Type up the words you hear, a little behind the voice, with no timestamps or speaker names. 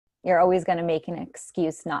You're always going to make an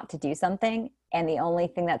excuse not to do something. And the only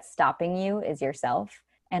thing that's stopping you is yourself.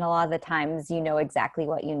 And a lot of the times, you know exactly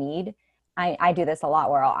what you need. I do this a lot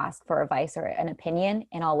where I'll ask for advice or an opinion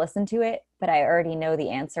and I'll listen to it, but I already know the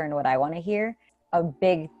answer and what I want to hear. A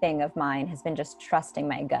big thing of mine has been just trusting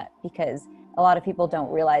my gut, because a lot of people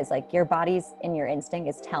don't realize like your body's and your instinct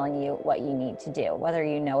is telling you what you need to do, whether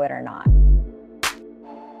you know it or not.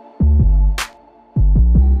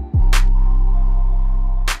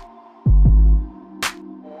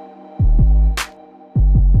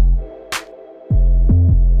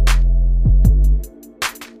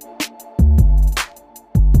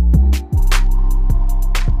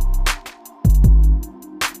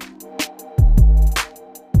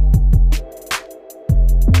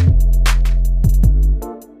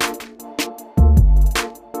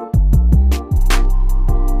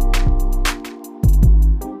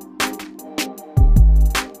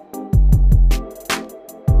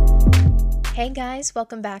 Hey guys,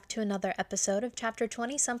 welcome back to another episode of Chapter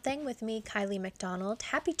 20 Something with me, Kylie McDonald.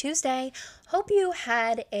 Happy Tuesday. Hope you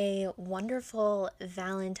had a wonderful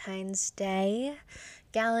Valentine's Day,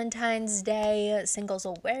 Galentine's Day, Singles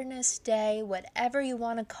Awareness Day, whatever you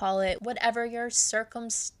want to call it, whatever your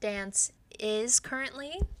circumstance is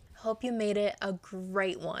currently. Hope you made it a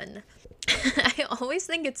great one. I always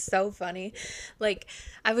think it's so funny. Like,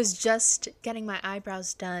 I was just getting my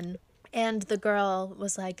eyebrows done. And the girl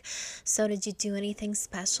was like, so did you do anything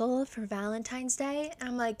special for Valentine's Day? And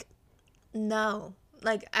I'm like, no.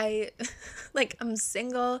 I'm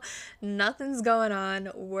single. Nothing's going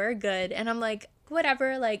on. We're good. And I'm like,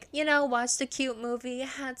 whatever. Watched a cute movie,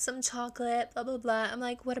 had some chocolate, blah, blah, blah. I'm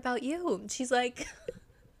like, what about you? She's like,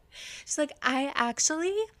 I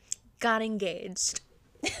actually got engaged.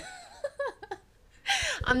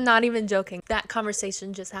 I'm not even joking. That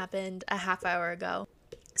conversation just happened a half hour ago.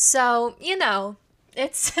 So,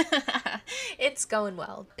 it's it's going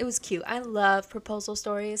well. It was cute. I love proposal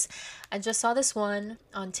stories. I just saw this one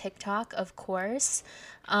on TikTok, of course.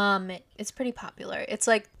 It's pretty popular. It's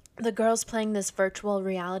like the girl's playing this virtual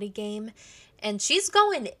reality game and she's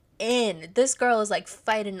going in. This girl is like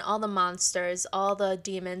fighting all the monsters, all the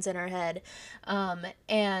demons in her head.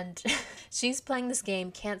 And she's playing this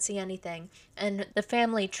game, can't see anything. And the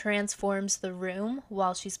family transforms the room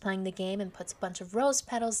while she's playing the game and puts a bunch of rose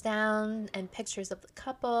petals down and pictures of the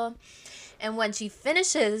couple. And when she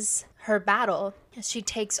finishes her battle, she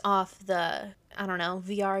takes off the, I don't know,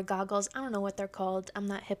 VR goggles. I don't know what they're called. I'm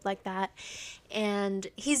not hip like that. And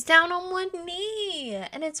he's down on one knee.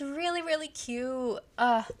 And it's really, really cute.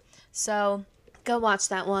 So go watch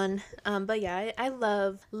that one. But yeah, I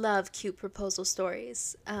love cute proposal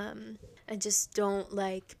stories. I just don't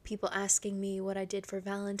like people asking me what I did for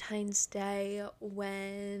Valentine's Day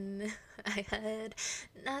when I had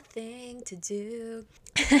nothing to do.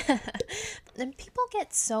 And people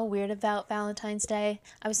get so weird about Valentine's Day.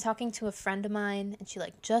 I was talking to a friend of mine and she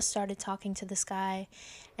just started talking to this guy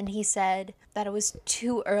and he said that it was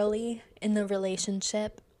too early in the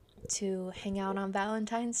relationship to hang out on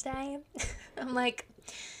Valentine's Day. I'm like,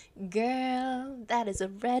 girl, that is a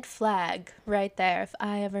red flag right there if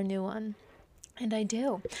I ever knew one. And I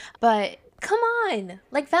do. But come on.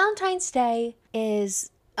 Valentine's Day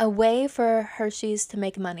is a way for Hershey's to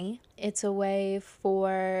make money. It's a way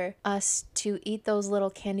for us to eat those little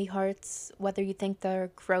candy hearts, whether you think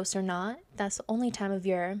they're gross or not. That's the only time of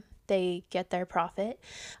year they get their profit.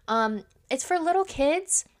 It's for little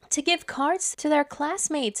kids to give cards to their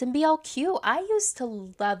classmates and be all cute. I used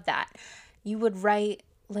to love that. You would write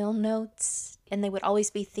little notes and they would always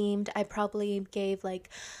be themed. I probably gave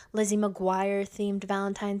Lizzie McGuire themed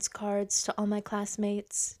Valentine's cards to all my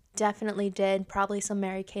classmates. Definitely did. Probably some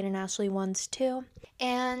Mary-Kate and Ashley ones too.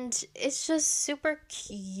 And it's just super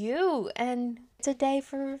cute. And it's a day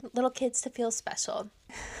for little kids to feel special.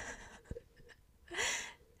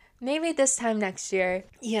 Maybe this time next year,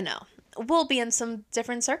 we'll be in some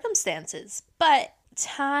different circumstances. But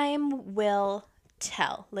time will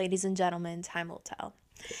tell, ladies and gentlemen, time will tell.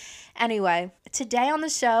 Anyway, today on the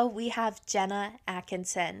show, we have Jenna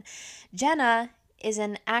Atkinson. Jenna is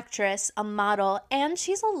an actress, a model, and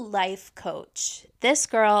she's a life coach. This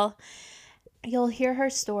girl, you'll hear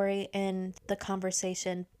her story in the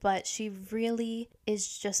conversation, but she really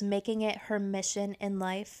is just making it her mission in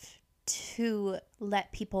life to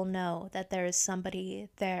let people know that there is somebody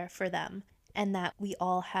there for them and that we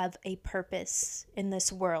all have a purpose in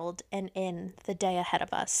this world and in the day ahead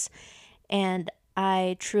of us. And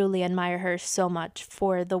I truly admire her so much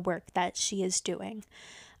for the work that she is doing.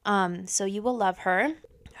 So you will love her.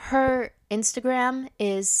 Her Instagram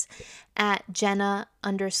is at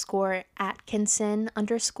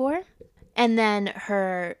Jenna_Atkinson_. And then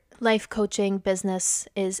her life coaching business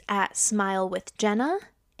is at Smile with Jenna.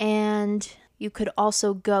 And you could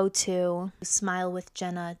also go to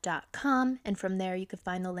smilewithjenna.com, and from there you could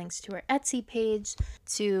find the links to her Etsy page,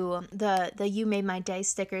 to the You Made My Day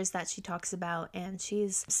stickers that she talks about and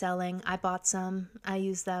she's selling. I bought some. I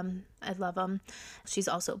use them. I love them. She's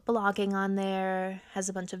also blogging on there, has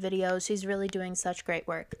a bunch of videos. She's really doing such great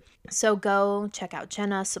work. So go check out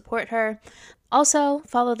Jenna, support her. Also,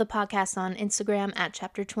 follow the podcast on Instagram at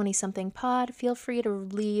chapter20somethingpod. Feel free to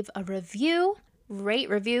leave a review. Rate,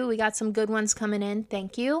 review. We got some good ones coming in.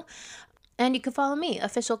 Thank you. And you can follow me,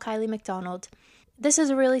 official Kylie McDonald. This is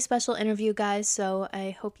a really special interview, guys, so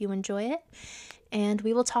I hope you enjoy it. And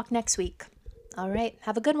we will talk next week. All right.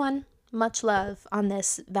 Have a good one. Much love on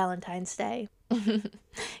this Valentine's Day.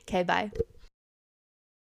 Okay, bye.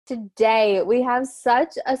 Today, we have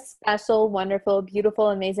such a special, wonderful, beautiful,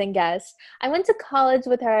 amazing guest. I went to college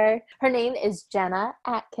with her. Her name is Jenna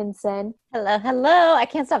Atkinson. Hello, hello. I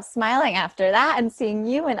can't stop smiling after that and seeing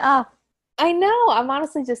you, and I know. I'm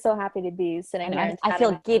honestly just so happy to be sitting here. I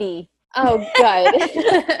feel giddy. Oh,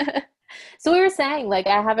 good. So we were saying, like,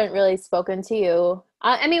 I haven't really spoken to you.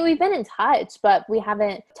 I mean, we've been in touch, but we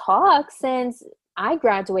haven't talked since I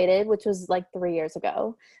graduated, which was like 3 years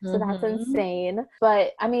ago. So that's insane.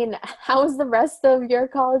 But I mean, how was the rest of your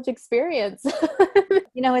college experience?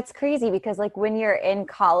 It's crazy because like when you're in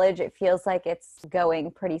college, it feels like it's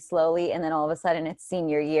going pretty slowly. And then all of a sudden it's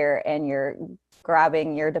senior year and you're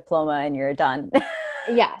grabbing your diploma and you're done.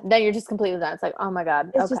 Yeah. Then you're just completely done. It's like, oh my God.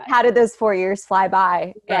 It's just, how did those 4 years fly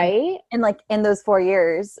by? Right. And like in those 4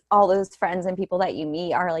 years, all those friends and people that you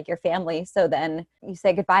meet are like your family. So then you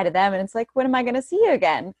say goodbye to them and it's like, when am I going to see you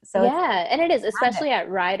again? So yeah. And it is, especially at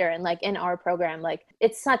Rider and like in our program, like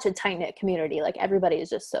it's such a tight knit community. Like everybody is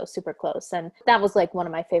just so super close. And that was like one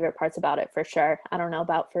of my favorite parts about it for sure. I don't know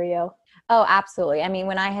about for you. Oh, absolutely. I mean,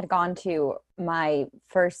 when I had gone to my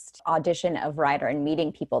first audition of Rider and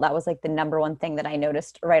meeting people, that was like the number one thing that I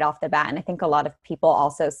noticed right off the bat. And I think a lot of people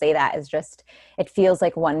also say that is just, it feels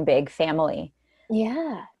like one big family.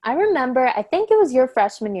 Yeah. I remember, I think it was your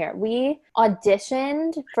freshman year. We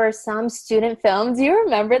auditioned for some student film. Do you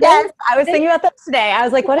remember that? Yes, I was thinking about that today. I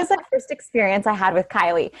was like, what is that first experience I had with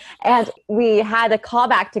Kylie? And we had a call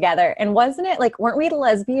back together. And wasn't it like, weren't we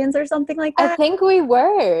lesbians or something like that? I think we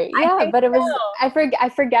were. Yeah, but it was, so. I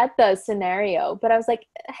forget the scenario, but I was like,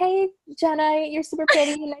 hey, Jenna, you're super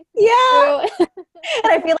pretty. Nice yeah.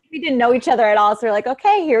 And I feel like we didn't know each other at all. So we're like,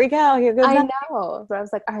 okay, here we go. Here goes. I know. So I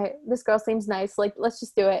was like, all right, this girl seems nice. Like, let's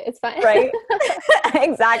just do it. It's fine. Right.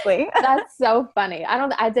 Exactly. That's so funny.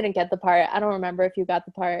 I didn't get the part. I don't remember if you got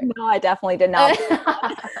the part. No, I definitely did not.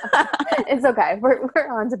 It's okay. We're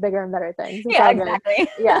on to bigger and better things. It's yeah, exactly.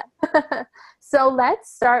 Yeah. So let's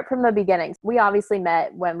start from the beginning. We obviously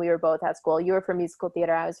met when we were both at school. You were for musical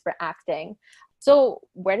theater. I was for acting. So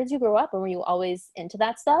where did you grow up? And were you always into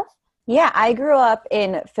that stuff? Yeah, I grew up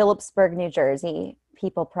in Phillipsburg, New Jersey.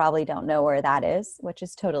 People probably don't know where that is, which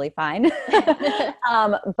is totally fine.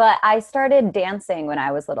 But I started dancing when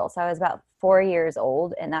I was little. So I was about 4 years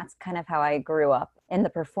old. And that's kind of how I grew up in the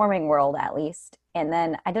performing world, at least. And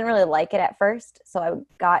then I didn't really like it at first. So I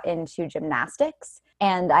got into gymnastics.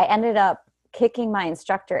 And I ended up kicking my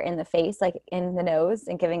instructor in the face, like in the nose,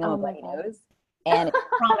 and giving him a bloody nose. And it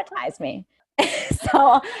traumatized me.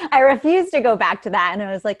 So I refused to go back to that. And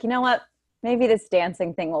I was like, you know what? Maybe this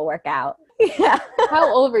dancing thing will work out. Yeah.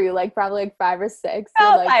 How old were you? Like probably like 5 or 6?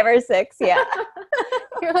 Oh, like... 5 or 6. Yeah.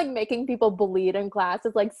 You're like making people bleed in class.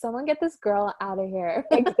 It's like, someone get this girl out of here.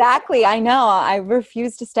 Exactly. I know. I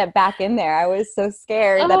refused to step back in there. I was so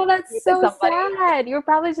scared. Oh, that's so sad. You were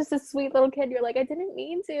probably just a sweet little kid. You're like, I didn't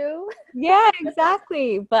mean to. Yeah,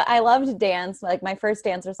 exactly. But I loved dance. Like my first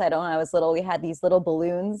dance recital when I was little, we had these little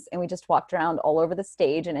balloons and we just walked around all over the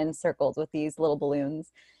stage and in circles with these little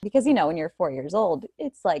balloons. Because, when you're 4 years old,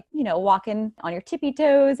 it's like, walking on your tippy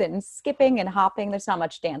toes and skipping and hopping. There's not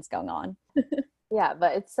much dance going on. Yeah,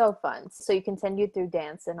 but it's so fun. So you continued through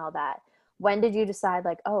dance and all that. When did you decide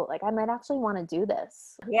like, oh, like I might actually want to do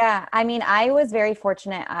this? Yeah, I mean, I was very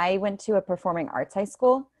fortunate. I went to a performing arts high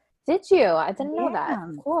school. Did you? I didn't know that.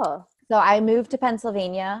 Cool. So I moved to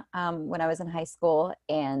Pennsylvania when I was in high school,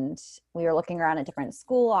 and we were looking around at different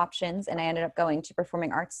school options, and I ended up going to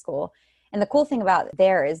performing arts school. And the cool thing about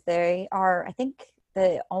there is they are, I think,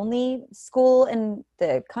 the only school in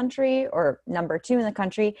the country, or number 2 in the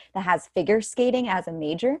country, that has figure skating as a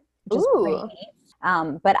major, which is pretty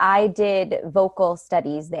neat. But I did vocal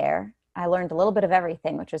studies there. I learned a little bit of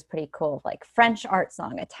everything, which was pretty cool, like French art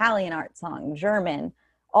song, Italian art song, German,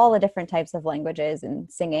 all the different types of languages and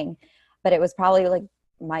singing. But it was probably like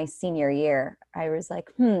my senior year, I was like,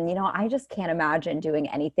 I just can't imagine doing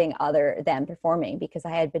anything other than performing, because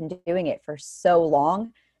I had been doing it for so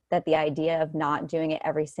long that the idea of not doing it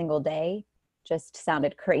every single day just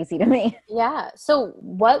sounded crazy to me. Yeah. So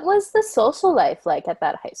what was the social life like at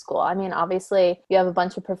that high school? I mean, obviously you have a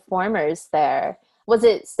bunch of performers there. Was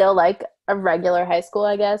it still like a regular high school,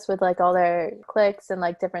 I guess, with like all their cliques and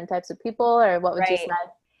like different types of people, or what would you say? Right.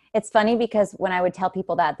 It's funny because when I would tell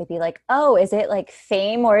people that, they'd be like, oh, is it like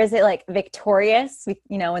Fame or is it like Victorious?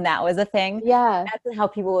 When that was a thing. Yeah. That's how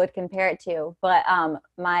people would compare it to. But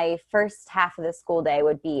my first half of the school day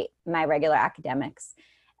would be my regular academics.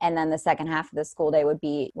 And then the second half of the school day would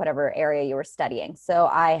be whatever area you were studying. So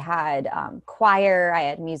I had choir, I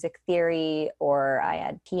had music theory, or I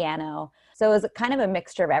had piano. So it was kind of a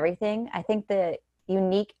mixture of everything. I think the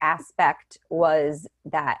unique aspect was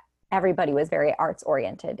that everybody was very arts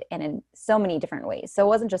oriented and in so many different ways. So it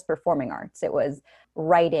wasn't just performing arts, it was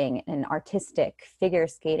writing and artistic, figure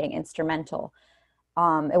skating, instrumental.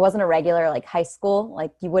 It wasn't a regular like high school.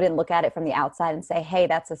 Like you wouldn't look at it from the outside and say, hey,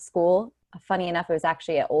 that's a school. Funny enough, it was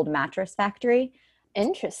actually an old mattress factory.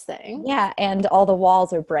 Interesting. Yeah, and all the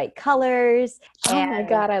walls are bright colors. Oh my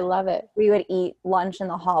God, I love it. We would eat lunch in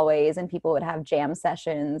the hallways and people would have jam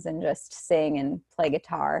sessions and just sing and play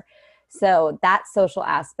guitar. So that social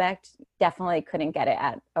aspect, definitely couldn't get it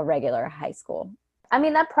at a regular high school. I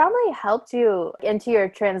mean, that probably helped you into your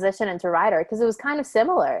transition into Rider, because it was kind of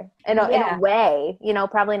similar in a way,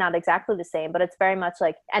 probably not exactly the same, but it's very much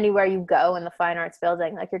like anywhere you go in the fine arts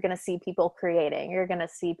building, like you're going to see people creating, you're going to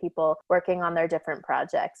see people working on their different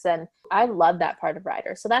projects. And I love that part of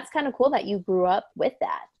Rider. So that's kind of cool that you grew up with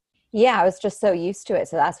that. Yeah, I was just so used to it.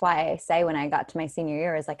 So that's why I say when I got to my senior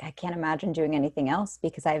year, I was like, I can't imagine doing anything else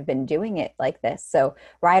because I've been doing it like this. So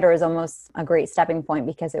Rider is almost a great stepping point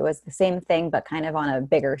because it was the same thing, but kind of on a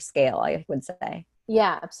bigger scale, I would say.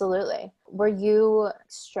 Yeah, absolutely. Were you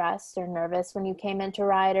stressed or nervous when you came into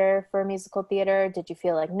Rider for musical theater? Did you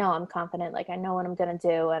feel like, no, I'm confident, like I know what I'm going to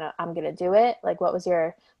do and I'm going to do it? Like what were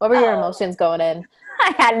your emotions going in?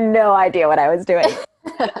 I had no idea what I was doing.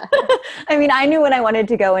 I mean, I knew when I wanted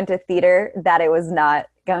to go into theater that it was not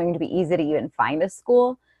going to be easy to even find a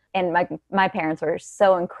school. And my parents were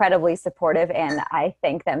so incredibly supportive, and I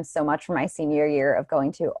thank them so much for my senior year of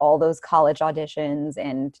going to all those college auditions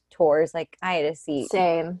and tours. Like I had to see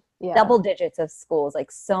double digits of schools,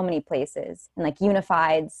 like so many places, and like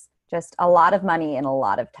Unifieds, just a lot of money and a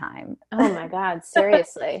lot of time. Oh my God,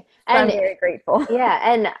 seriously. So I'm very grateful. Yeah,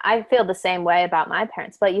 and I feel the same way about my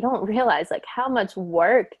parents, but you don't realize like how much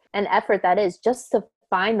work and effort that is just to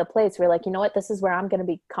find the place where like, you know what, this is where I'm going to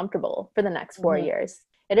be comfortable for the next 4 years.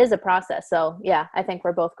 It is a process. So yeah, I think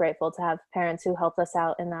we're both grateful to have parents who helped us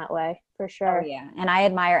out in that way, for sure. Oh, yeah. And I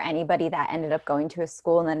admire anybody that ended up going to a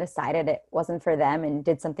school and then decided it wasn't for them and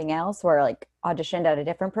did something else, or like auditioned at a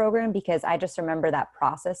different program, because I just remember that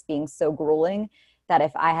process being so grueling that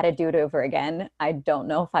if I had to do it over again, I don't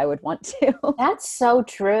know if I would want to. That's so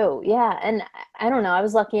true. Yeah. And I don't know, I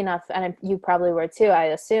was lucky enough, and you probably were too, I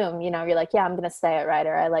assume, you're like, yeah, I'm going to stay at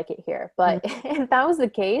Rider. I like it here. But if that was the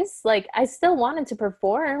case, like I still wanted to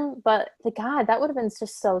perform, but God, that would have been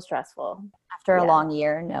just so stressful. After a long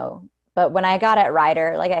year, no. But when I got at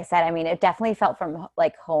Rider, like I said, I mean, it definitely felt from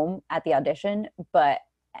like home at the audition, but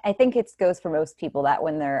I think it goes for most people that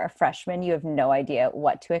when they're a freshman, you have no idea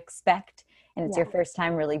what to expect. And it's your first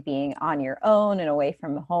time really being on your own and away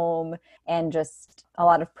from home, and just a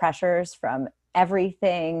lot of pressures from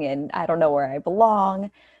everything. And I don't know where I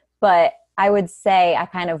belong. But I would say I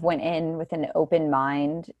kind of went in with an open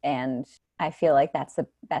mind. And I feel like that's the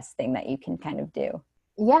best thing that you can kind of do.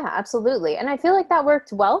 Yeah, absolutely. And I feel like that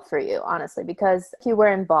worked well for you, honestly, because you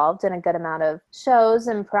were involved in a good amount of shows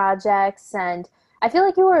and projects, and I feel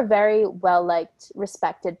like you were a very well-liked,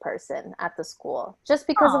 respected person at the school just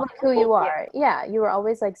because of like who you are. Yeah, you were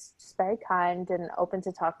always like just very kind and open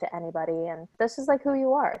to talk to anybody, and this is like who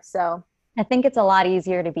you are. So I think it's a lot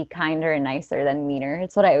easier to be kinder and nicer than meaner.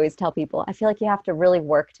 It's what I always tell people. I feel like you have to really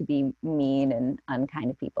work to be mean and unkind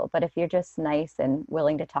to people. But if you're just nice and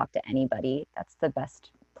willing to talk to anybody, that's the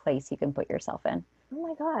best place you can put yourself in. Oh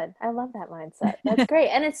my God, I love that mindset. That's great.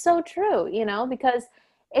 And it's so true, because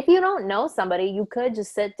if you don't know somebody, you could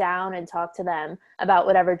just sit down and talk to them about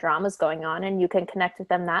whatever drama's going on, and you can connect with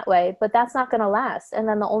them that way, but that's not going to last. And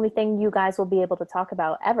then the only thing you guys will be able to talk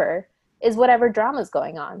about ever is whatever drama's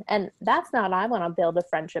going on. And that's not what I want to build a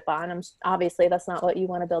friendship on. Obviously, that's not what you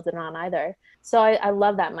want to build it on either. So I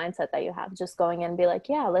love that mindset that you have, just going in and be like,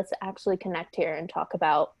 yeah, let's actually connect here and talk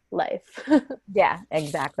about life. Yeah,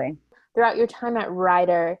 exactly. throughout your time at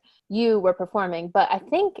Ryder, you were performing, but I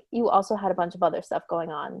think you also had a bunch of other stuff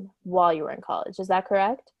going on while you were in college. Is that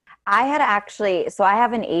correct? I had actually, so I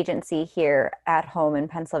have an agency here at home in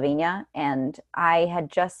Pennsylvania, and I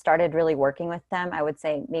had just started really working with them, I would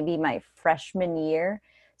say maybe my freshman year.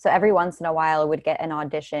 So every once in a while, I would get an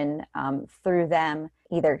audition through them,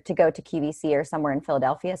 either to go to QVC or somewhere in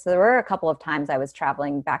Philadelphia. So there were a couple of times I was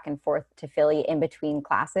traveling back and forth to Philly in between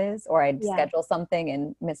classes, or I'd schedule something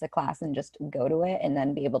and miss a class and just go to it and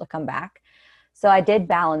then be able to come back. So I did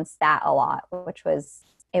balance that a lot, which was,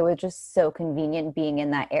 it was just so convenient being in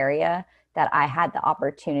that area that I had the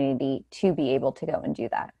opportunity to be able to go and do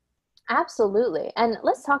that. Absolutely. And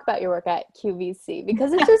let's talk about your work at QVC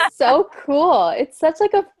because it's just so cool. It's such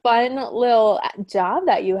like a fun little job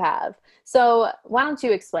that you have. So why don't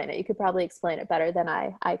you explain it? You could probably explain it better than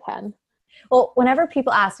I can. Well, whenever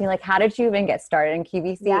people ask me, like, how did you even get started in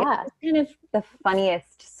QVC? Yeah. It's kind of the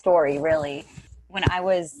funniest story, really. When I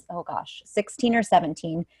was, 16 or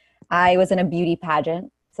 17, I was in a beauty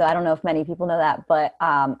pageant. So I don't know if many people know that, but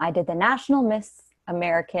I did the National Miss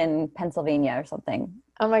American Pennsylvania or something.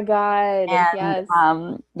 Oh my God.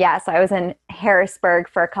 And, yes. So I was in Harrisburg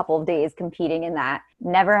for a couple of days competing in that.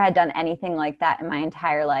 Never had done anything like that in my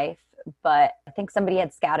entire life, but I think somebody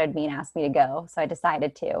had scouted me and asked me to go. So I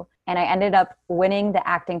decided to. And I ended up winning the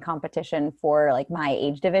acting competition for like my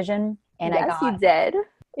age division. And yes, I got you did.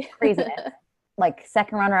 craziness. Like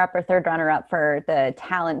second runner up or third runner up for the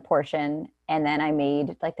talent portion. And then I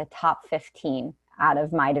made like the top 15 out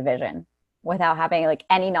of my division without having like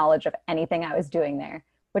any knowledge of anything I was doing there,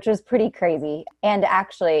 which was pretty crazy. And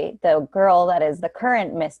actually the girl that is the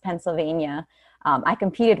current Miss Pennsylvania, I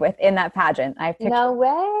competed with in that pageant. I picked No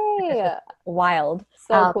way. Wild.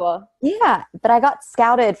 So cool. Yeah. But I got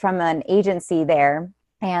scouted from an agency there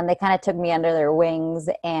and they kind of took me under their wings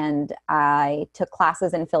and I took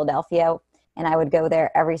classes in Philadelphia. And I would go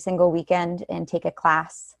there every single weekend and take a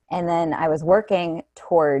class. And then I was working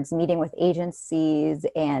towards meeting with agencies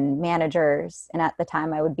and managers. And at the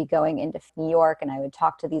time I would be going into New York and I would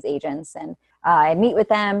talk to these agents and I'd meet with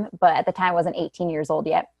them. But at the time I wasn't 18 years old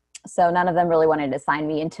yet. So none of them really wanted to sign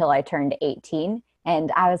me until I turned 18.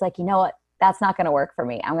 And I was like, you know what? That's not going to work for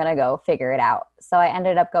me. I'm going to go figure it out. So I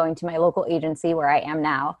ended up going to my local agency where I am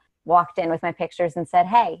now. Walked in with my pictures and said,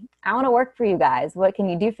 hey, I want to work for you guys. What can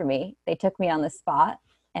you do for me? They took me on the spot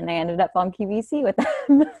and I ended up on QVC with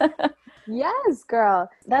them. Yes, girl.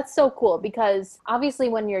 That's so cool because obviously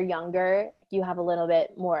when you're younger, you have a little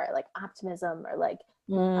bit more like optimism or like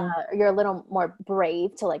you're a little more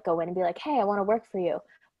brave to like go in and be like, hey, I want to work for you.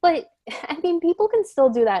 But I mean, people can still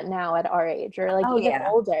do that now at our age or like even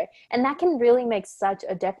older. And that can really make such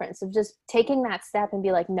a difference of just taking that step and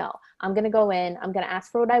be like, no, I'm going to go in. I'm going to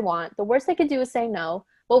ask for what I want. The worst they could do is say no.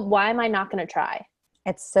 Well, why am I not going to try?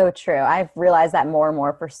 It's so true. I've realized that more and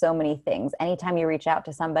more for so many things. Anytime you reach out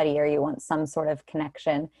to somebody or you want some sort of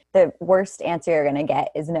connection, the worst answer you're going to get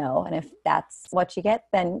is no. And if that's what you get,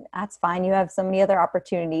 then that's fine. You have so many other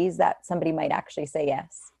opportunities that somebody might actually say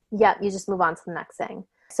yes. Yeah, you just move on to the next thing.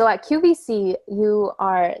 So at QVC, you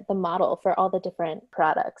are the model for all the different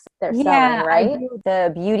products they're selling, right? I do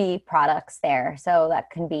the beauty products there. So that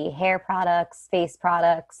can be hair products, face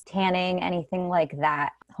products, tanning, anything like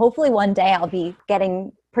that. Hopefully one day I'll be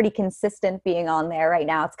getting pretty consistent being on there. Right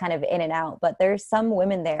now it's kind of in and out, but there's some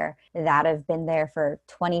women there that have been there for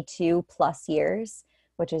 22 plus years,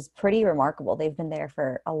 which is pretty remarkable. They've been there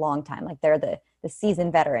for a long time. Like they're the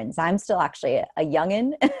seasoned veterans. I'm still actually a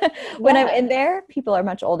youngin' when I'm in there. People are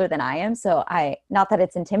much older than I am. So not that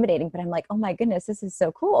it's intimidating, but I'm like, oh my goodness, this is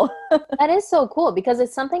so cool. That is so cool because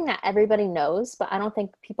it's something that everybody knows, but I don't think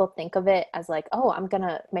people think of it as like, oh, I'm going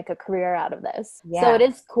to make a career out of this. Yeah. So it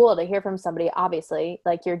is cool to hear from somebody, obviously,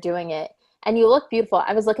 like you're doing it. And you look beautiful.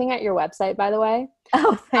 I was looking at your website, by the way.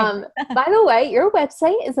 Oh, thanks. By the way, your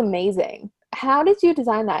website is amazing. How did you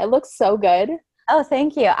design that? It looks so good. Oh,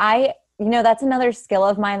 thank you. That's another skill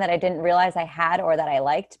of mine that I didn't realize I had or that I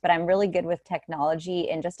liked, but I'm really good with technology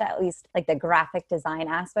and just at least like the graphic design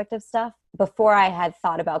aspect of stuff. Before I had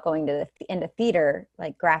thought about going into theater,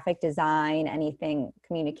 like graphic design, anything,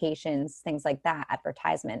 communications, things like that,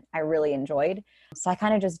 advertisement, I really enjoyed. So I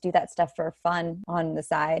kind of just do that stuff for fun on the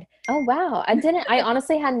side. Oh, wow. I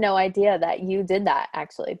honestly had no idea that you did that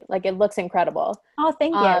actually. Like it looks incredible. Oh,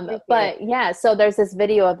 thank you. But yeah, so there's this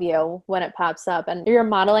video of you when it pops up and you're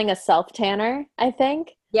modeling a self tanner, I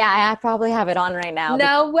think. Yeah, I probably have it on right now.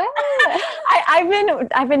 No way.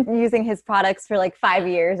 I've been using his products for like 5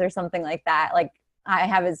 years or something like that. Like I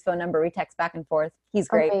have his phone number. We text back and forth. He's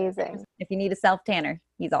great. Amazing. If you need a self tanner,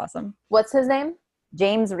 he's awesome. What's his name?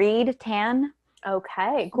 James Reed Tan.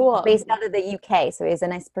 Okay, He's cool. based out of the UK, so he has a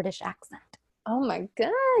nice British accent. Oh my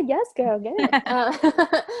God. Yes, girl, get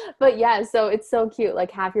it. But yeah, so it's so cute.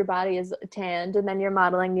 Like half your body is tanned and then you're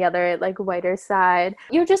modeling the other like whiter side.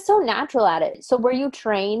 You're just so natural at it. So were you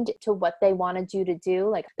trained to what they wanted you to do?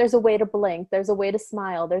 Like there's a way to blink, there's a way to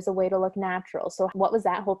smile, there's a way to look natural. So what was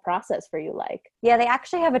that whole process for you like? Yeah, they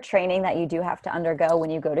actually have a training that you do have to undergo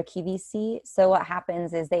when you go to QVC. So what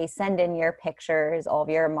happens is they send in your pictures, all of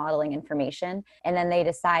your modeling information, and then they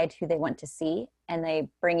decide who they want to see, and they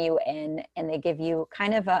bring you in and they give you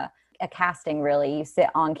kind of a casting really. You sit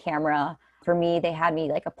on camera. For me, they had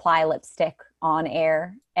me like apply lipstick on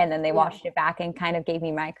air, and then they Yeah. washed it back and kind of gave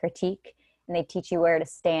me my critique. And they teach you where to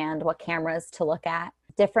stand, what cameras to look at.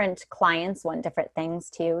 Different clients want different things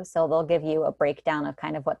too. So they'll give you a breakdown of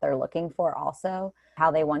kind of what they're looking for, also how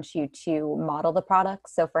they want you to model the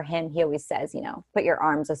products. So for him, he always says, put your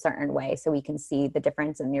arms a certain way so we can see the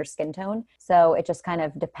difference in your skin tone. So it just kind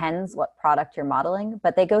of depends what product you're modeling.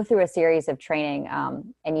 But they go through a series of training,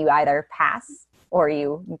 and you either pass or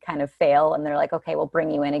you kind of fail. And they're like, okay, we'll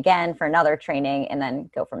bring you in again for another training and then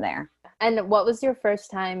go from there. And what was your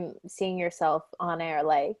first time seeing yourself on air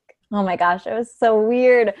like? Oh my gosh, it was so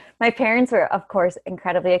weird. My parents were, of course,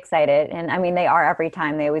 incredibly excited. And I mean, they are every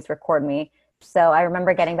time. They always record me. So I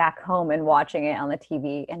remember getting back home and watching it on the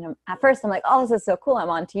TV. And at first I'm like, oh, this is so cool.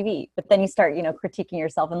 I'm on TV. But then you start, critiquing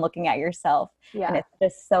yourself and looking at yourself. Yeah. And it's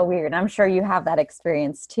just so weird. And I'm sure you have that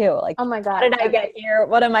experience too. Like, Oh my God. how did I get here?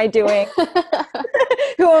 What am I doing?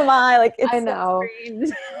 Who am I? Like, it's I know. so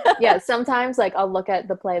strange. Yeah, sometimes like I'll look at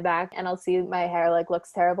the playback and I'll see my hair like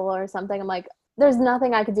looks terrible or something. I'm like, there's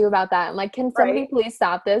nothing I could do about that. I'm like, can somebody Right. please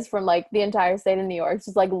stop this from like the entire state of New York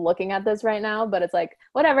just like looking at this right now? But it's like,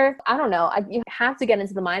 whatever. I don't know. You have to get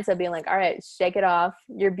into the mindset of being like, all right, shake it off.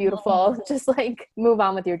 You're beautiful. Just like move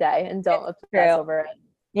on with your day and don't obsess true. over it.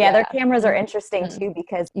 Yeah, their cameras are interesting Mhm. too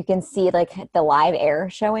because you can see like the live air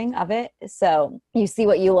showing of it. So you see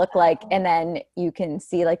what you look like, and then you can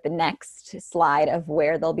see like the next slide of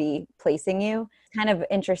where they'll be placing you. It's kind of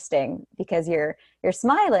interesting because you're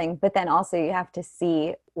smiling, but then also you have to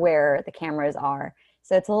see where the cameras are.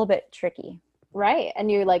 So it's a little bit tricky. Right. And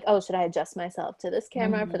you're like, oh, should I adjust myself to this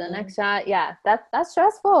camera for the Mhm. next shot? Yeah, that's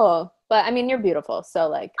stressful. But I mean, you're beautiful. So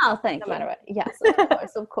like, Oh, thank no you. matter what. Yes, of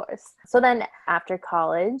course, of course. So then after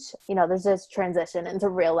college, there's this transition into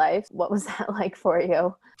real life. What was that like for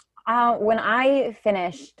you? When I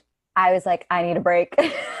finished, I was like, I need a break.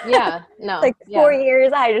 Yeah, no. Like yeah. 4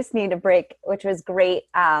 years, I just need a break, which was great.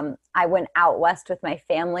 I went out west with my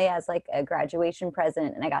family as like a graduation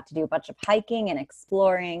present, and I got to do a bunch of hiking and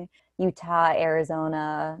exploring Utah,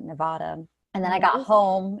 Arizona, Nevada. And then I got Nice.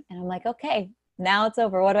 home and I'm like, okay, now it's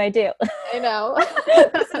over. What do I do? I know.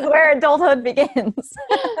 This is where adulthood begins.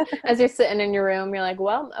 As you're sitting in your room, you're like,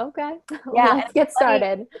 well, okay, Yeah, let's get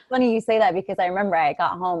started. It's funny you say that because I remember I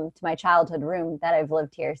got home to my childhood room that I've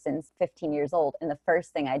lived here since 15 years old. And the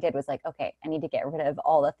first thing I did was like, okay, I need to get rid of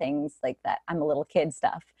all the things like that I'm a little kid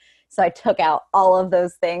stuff. So I took out all of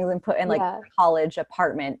those things and put in like Yeah. college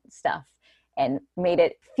apartment stuff and made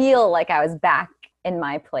it feel like I was back in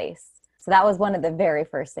my place. So that was one of the very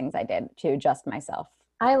first things I did to adjust myself.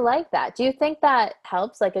 I like that. Do you think that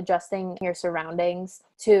helps, like adjusting your surroundings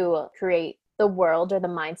to create the world or the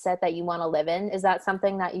mindset that you want to live in? Is that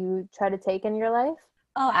something that you try to take in your life?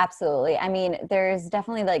 Oh, absolutely. I mean, there's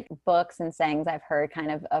definitely like books and sayings I've heard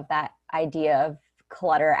kind of that idea of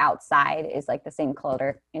clutter outside is like the same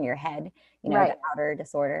clutter in your head, Right. the outer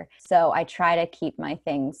disorder. So I try to keep my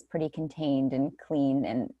things pretty contained and clean,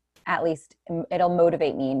 and at least it'll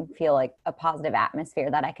motivate me and feel like a positive atmosphere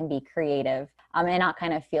that I can be creative, and not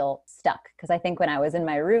kind of feel stuck. Because I think when I was in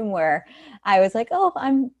my room where I was like, oh,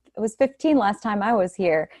 it was 15 last time I was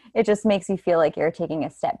here, it just makes you feel like you're taking a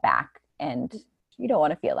step back, and you don't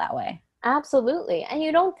want to feel that way. Absolutely. And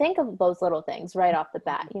you don't think of those little things right off the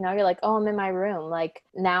bat. You're like, oh, I'm in my room. Like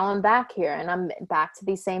now I'm back here and I'm back to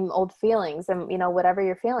these same old feelings and, whatever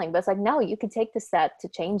you're feeling. But it's like, no, you could take the step to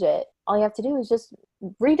change it. All you have to do is just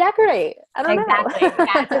redecorate. I don't Exactly. know.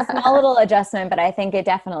 Yeah, it's a small little adjustment, but I think it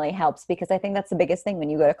definitely helps because I think that's the biggest thing when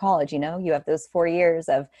you go to college, you have those 4 years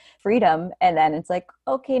of freedom and then it's like,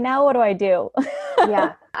 okay, now what do I do?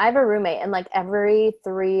 Yeah. I have a roommate and like every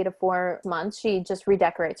 3 to 4 months, she just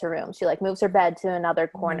redecorates her room. She like moves her bed to another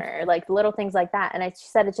corner, like little things like that. And she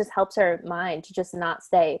said it just helps her mind to just not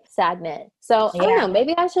stay stagnant. So I don't know,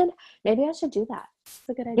 maybe I should do that. It's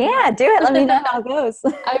a good idea. Yeah, do it. Let me know how it goes.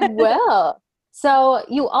 I will. So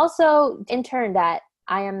you also interned at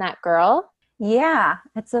I Am That Girl. Yeah,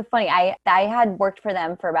 it's so funny. I had worked for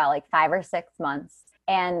them for about like 5 or 6 months.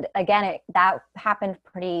 And again, that happened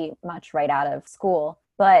pretty much right out of school.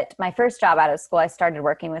 But my first job out of school, I started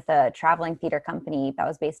working with a traveling theater company that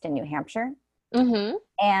was based in New Hampshire. Mm-hmm.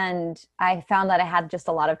 And I found that I had just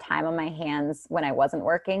a lot of time on my hands when I wasn't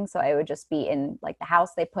working. So I would just be in like the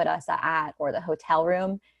house they put us at or the hotel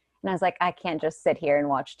room. And I was like, I can't just sit here and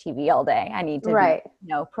watch TV all day. I need to be, Right.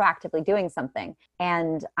 proactively doing something.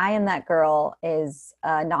 And I Am That Girl is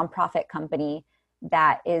a nonprofit company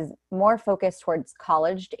that is more focused towards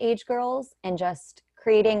college age girls and just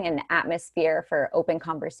creating an atmosphere for open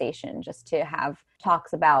conversation, just to have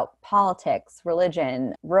talks about politics,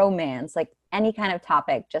 religion, romance, like any kind of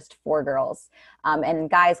topic, just for girls. And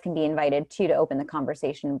guys can be invited too to open the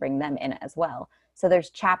conversation and bring them in as well. So there's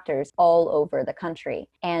chapters all over the country.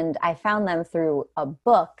 And I found them through a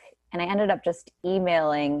book. And I ended up just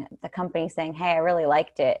emailing the company saying, hey, I really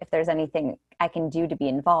liked it. If there's anything I can do to be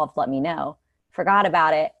involved, let me know. Forgot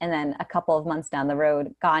about it. And then a couple of months down the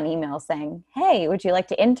road, got an email saying, hey, would you like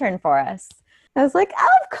to intern for us? I was like, oh,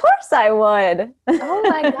 of course I would. Oh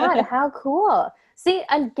my God, how cool. See,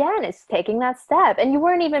 again, it's taking that step. And you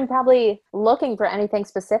weren't even probably looking for anything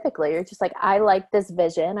specifically. You're just like, I like this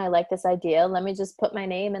vision. I like this idea. Let me just put my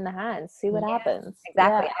name in the hat and see what happens.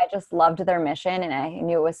 Exactly. Yeah. I just loved their mission and I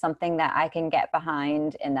knew it was something that I can get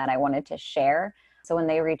behind and that I wanted to share. So when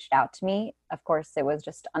they reached out to me, of course, it was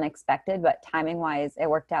just unexpected, but timing wise, it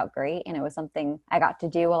worked out great. And it was something I got to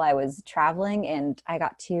do while I was traveling. And I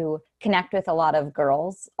got to connect with a lot of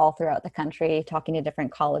girls all throughout the country, talking to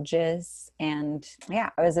different colleges. And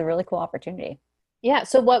yeah, it was a really cool opportunity. Yeah.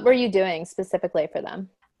 So what were you doing specifically for them?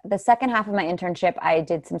 The second half of my internship, I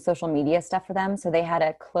did some social media stuff for them. So they had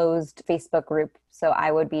a closed Facebook group. So I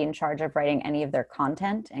would be in charge of writing any of their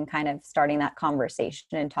content and kind of starting that conversation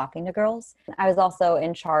and talking to girls. I was also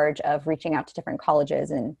in charge of reaching out to different colleges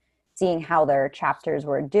and seeing how their chapters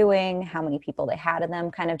were doing, how many people they had in them,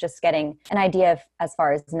 kind of just getting an idea of as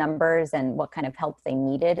far as numbers and what kind of help they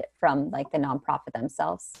needed from like the nonprofit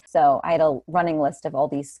themselves. So I had a running list of all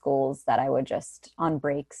these schools that I would just on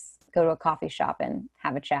breaks go to a coffee shop and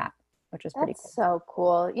have a chat, which was pretty cool. That's so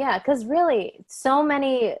cool. Yeah, because really, so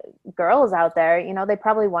many girls out there, they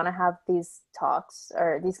probably want to have these talks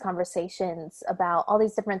or these conversations about all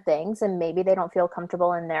these different things, and maybe they don't feel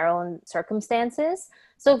comfortable in their own circumstances.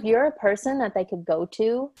 So if you're a person that they could go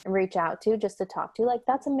to and reach out to just to talk to, like,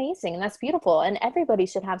 that's amazing and that's beautiful. And everybody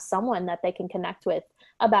should have someone that they can connect with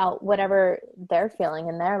about whatever they're feeling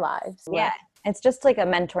in their lives. Yeah, it's just like a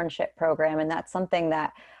mentorship program. And that's something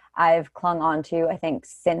that I've clung on to, I think,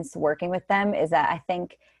 since working with them, is that I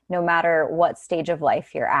think no matter what stage of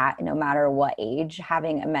life you're at, no matter what age,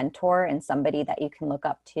 having a mentor and somebody that you can look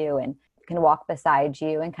up to and can walk beside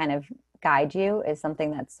you and kind of guide you is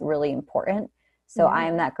something that's really important. So I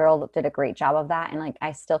Am That Girl did a great job of that. And like,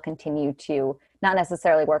 I still continue to not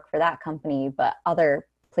necessarily work for that company, but other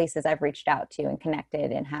places I've reached out to and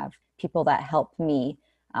connected and have people that help me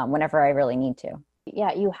whenever I really need to.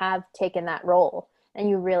 Yeah, you have taken that role. And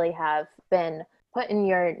you really have been putting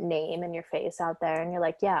your name and your face out there. And you're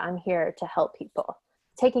like, yeah, I'm here to help people.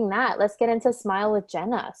 Taking that, let's get into Smile with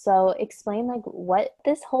Jenna. So explain like what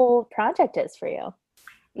this whole project is for you.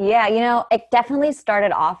 Yeah, it definitely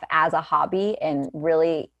started off as a hobby. And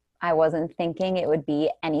really, I wasn't thinking it would be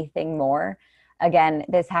anything more. Again,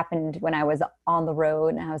 this happened when I was on the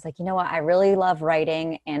road. And I was like, you know what? I really love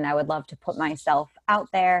writing and I would love to put myself out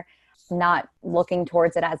there. Not looking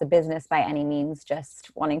towards it as a business by any means,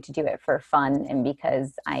 just wanting to do it for fun and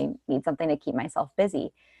because I need something to keep myself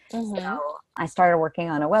busy. So I started working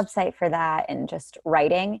on a website for that and just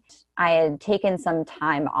writing. I had taken some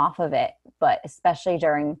time off of it, but especially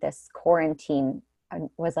during this quarantine, I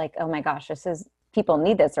was like, oh my gosh, people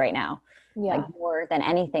need this right now. Yeah. Like more than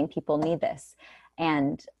anything, people need this.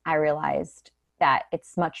 And I realized that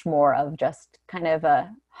it's much more of just kind of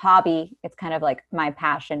a hobby. It's kind of like my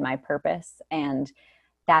passion, my purpose. And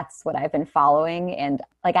that's what I've been following. And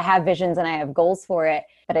like, I have visions and I have goals for it,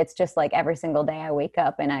 but it's just like every single day I wake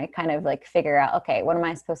up and I kind of like figure out, okay, what am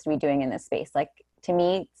I supposed to be doing in this space? Like to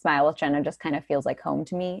me, Smile with Jenna just kind of feels like home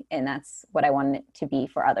to me. And that's what I want it to be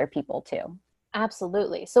for other people too.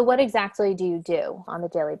 Absolutely. So what exactly do you do on a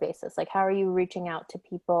daily basis? Like, how are you reaching out to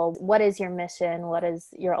people? What is your mission? What is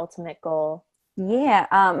your ultimate goal? Yeah,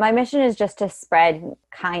 my mission is just to spread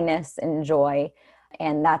kindness and joy.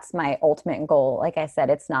 And that's my ultimate goal. Like I said,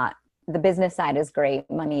 it's not, the business side is great,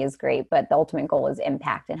 money is great, but the ultimate goal is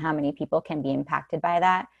impact and how many people can be impacted by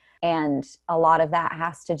that. And a lot of that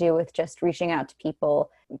has to do with just reaching out to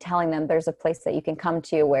people, telling them there's a place that you can come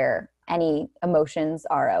to where any emotions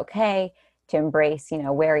are okay, to embrace,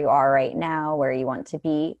 where you are right now, where you want to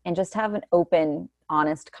be, and just have an open,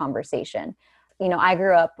 honest conversation. I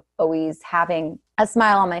grew up always having a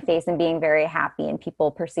smile on my face and being very happy and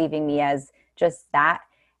people perceiving me as just that.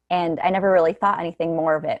 And I never really thought anything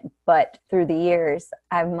more of it. But through the years,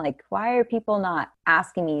 I'm like, why are people not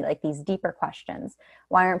asking me like these deeper questions?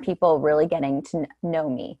 Why aren't people really getting to know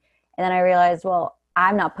me? And then I realized, well,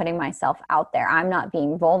 I'm not putting myself out there. I'm not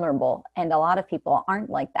being vulnerable. And a lot of people aren't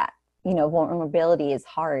like that. Vulnerability is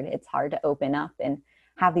hard. It's hard to open up and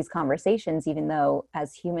have these conversations, even though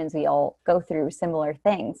as humans, we all go through similar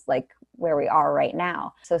things, like where we are right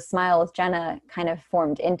now. So Smile with Jenna kind of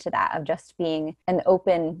formed into that, of just being an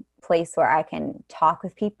open place where I can talk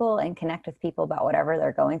with people and connect with people about whatever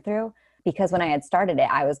they're going through. Because when I had started it,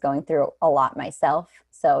 I was going through a lot myself.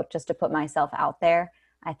 So just to put myself out there,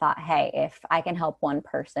 I thought, hey, if I can help one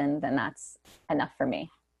person, then that's enough for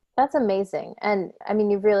me. That's amazing. And I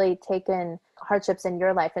mean, you've really taken hardships in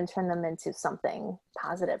your life and turned them into something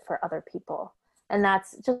positive for other people. And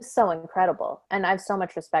that's just so incredible. And I have so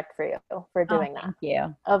much respect for you for doing that. Thank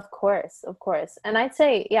you. Of course, of course. And I'd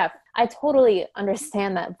say, yeah, I totally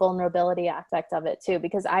understand that vulnerability aspect of it too,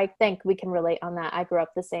 because I think we can relate on that. I grew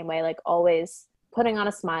up the same way, like always putting on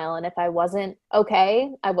a smile. And if I wasn't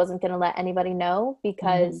okay, I wasn't going to let anybody know,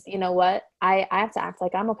 because you know what? I have to act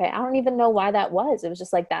like I'm okay. I don't even know why that was. It was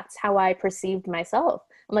just like, that's how I perceived myself.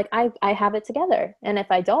 I'm like, I have it together. And if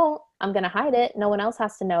I don't, I'm going to hide it. No one else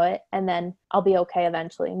has to know it. And then I'll be okay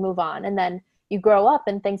eventually, move on. And then you grow up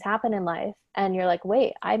and things happen in life and you're like,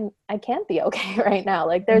 wait, I can't be okay right now.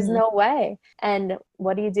 Like there's no way. And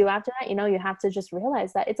what do you do after that? You have to just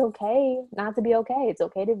realize that it's okay not to be okay. It's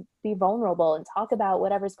okay to be vulnerable and talk about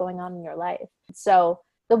whatever's going on in your life. So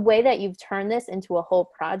the way that you've turned this into a whole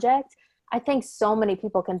project, I think so many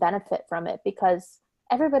people can benefit from it, because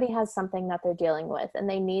everybody has something that they're dealing with and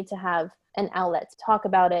they need to have an outlet to talk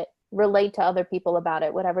about it, relate to other people about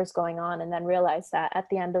it, whatever's going on, and then realize that at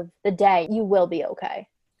the end of the day, you will be okay.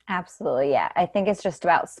 Absolutely. Yeah. I think it's just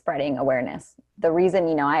about spreading awareness. The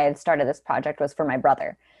reason, I had started this project was for my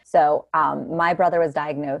brother. So my brother was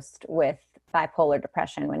diagnosed with bipolar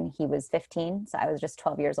depression when he was 15. So I was just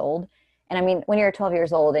 12 years old. And I mean, when you're 12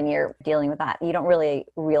 years old and you're dealing with that, you don't really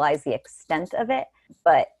realize the extent of it.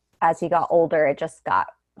 But as he got older, it just got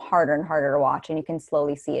harder and harder to watch. And you can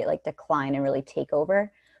slowly see it like decline and really take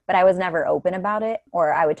over. But I was never open about it,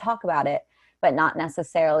 or I would talk about it, but not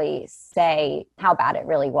necessarily say how bad it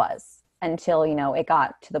really was until, it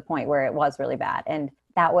got to the point where it was really bad. And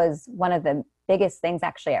that was one of the biggest things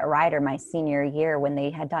actually at Rider my senior year, when they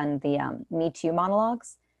had done the Me Too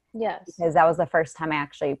monologues. Yes. Because that was the first time I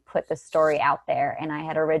actually put the story out there, and I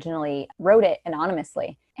had originally wrote it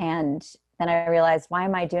anonymously. And then I realized, why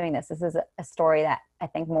am I doing this? This is a story that I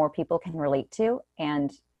think more people can relate to.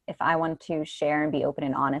 And if I want to share and be open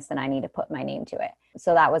and honest, then I need to put my name to it.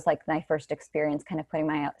 So that was like my first experience, kind of putting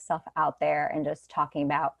myself out there and just talking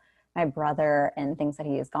about my brother and things that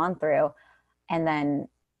he has gone through. And then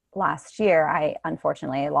last year, I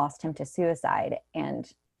unfortunately lost him to suicide.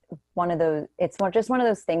 And it's just one of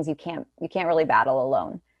those things you can't really battle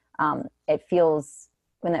alone. It feels,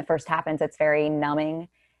 when it first happens, it's very numbing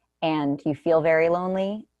and you feel very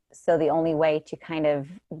lonely. So the only way to kind of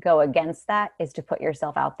go against that is to put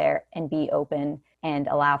yourself out there and be open and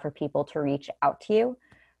allow for people to reach out to you.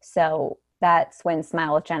 So that's when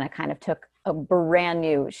Smile with Jenna kind of took a brand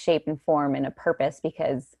new shape and form and a purpose,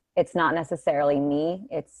 because it's not necessarily me.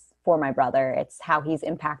 It's for my brother. It's how he's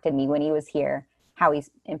impacted me when he was here, how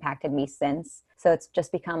he's impacted me since. So it's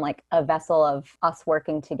just become like a vessel of us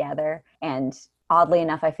working together. And oddly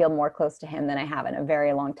enough, I feel more close to him than I have in a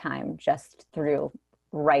very long time, just through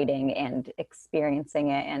writing and experiencing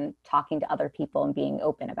it and talking to other people and being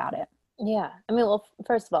open about it. Yeah. I mean, well,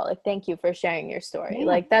 first of all, like, thank you for sharing your story. Yeah,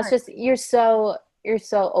 like, that's just, you're so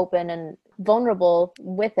open and vulnerable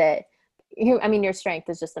with it. Your strength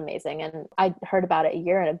is just amazing. And I heard about it a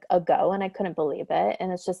year ago and I couldn't believe it.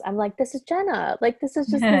 And it's just, I'm like, this is Jenna. Like, this is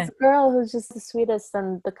just this girl who's just the sweetest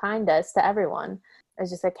and the kindest to everyone.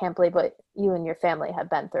 I can't believe what you and your family have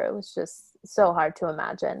been through. It's just so hard to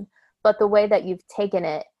imagine. But the way that you've taken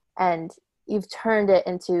it and you've turned it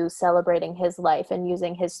into celebrating his life and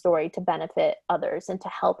using his story to benefit others and to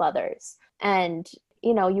help others. And,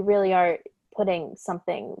 you really are putting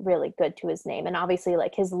something really good to his name. And obviously,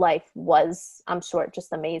 like, his life was, I'm sure,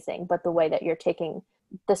 just amazing. But the way that you're taking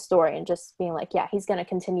the story and just being like, yeah, he's going to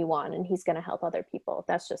continue on and he's going to help other people.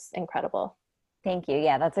 That's just incredible. Thank you.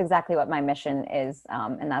 Yeah, that's exactly what my mission is.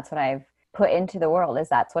 And that's what I've put into the world, is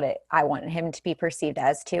that's what I want him to be perceived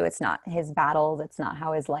as too. It's not his battles. It's not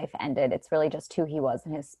how his life ended. It's really just who he was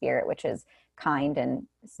in his spirit, which is kind and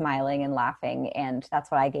smiling and laughing. And that's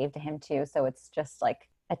what I gave to him too. So it's just like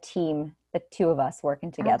a team, the two of us working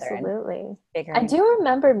together. Absolutely. And I figuring. do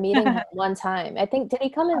remember meeting him one time. I think, did he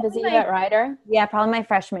come and visit you at Ryder? Yeah, probably my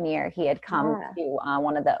freshman year. He had come Yeah. to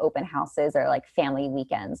one of the open houses or like family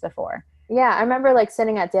weekends before. Yeah, I remember like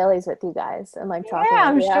sitting at Daly's with you guys and like talking. Yeah,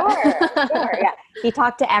 I'm Yeah. sure. I'm sure. Yeah. He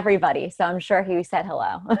talked to everybody, so I'm sure he said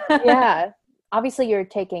hello. Yeah. Obviously, you're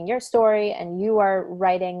taking your story and you are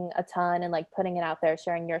writing a ton and like putting it out there,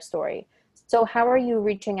 sharing your story. So, how are you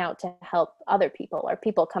reaching out to help other people? Are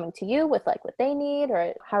people coming to you with like what they need,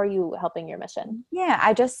 or how are you helping your mission? Yeah,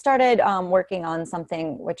 I just started working on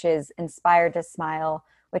something which is Inspired to Smile,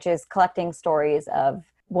 which is collecting stories of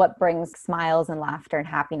what brings smiles and laughter and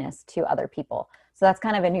happiness to other people. So that's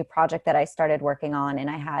kind of a new project that I started working on. And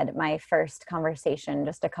I had my first conversation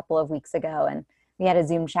just a couple of weeks ago, and we had a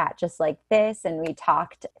Zoom chat just like this, and we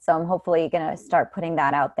talked. So I'm hopefully going to start putting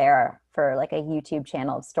that out there for like a YouTube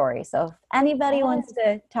channel of stories. So if anybody wants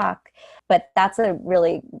to talk, but that's a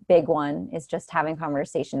really big one, is just having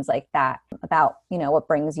conversations like that about, you know, what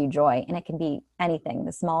brings you joy. And it can be anything,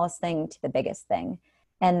 the smallest thing to the biggest thing.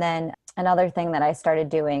 And then another thing that I started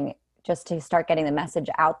doing just to start getting the message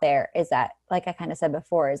out there is that, like I kind of said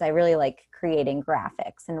before, is I really like creating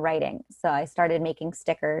graphics and writing. So I started making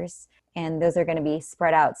stickers, and those are going to be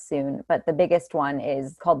spread out soon. But the biggest one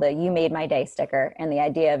is called the You Made My Day sticker. And the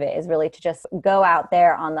idea of it is really to just go out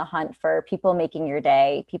there on the hunt for people making your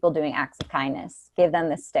day, people doing acts of kindness, give them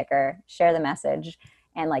this sticker, share the message.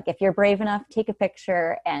 And like, if you're brave enough, take a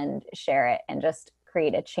picture and share it and just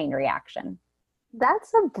create a chain reaction.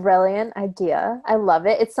 That's a brilliant idea. I love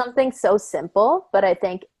it. It's something so simple, but I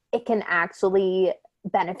think it can actually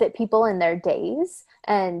benefit people in their days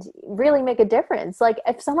and really make a difference. Like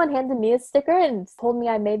if someone handed me a sticker and told me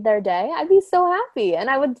I made their day, I'd be so happy, and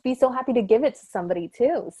I would be so happy to give it to somebody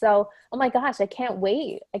too. So, oh my gosh, I can't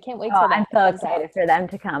wait. I can't wait Oh, till that I'm so comes out. excited for them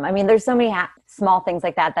to come. I mean, there's so many small things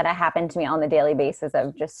like that that happen to me on the daily basis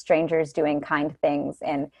of just strangers doing kind things.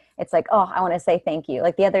 And it's like, oh, I want to say thank you.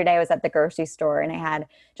 Like the other day I was at the grocery store and I had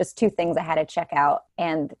just two things I had to check out,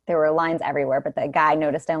 and there were lines everywhere, but the guy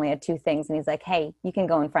noticed I only had two things, and he's like, hey, you can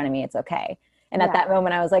go in front of me. It's okay. And at that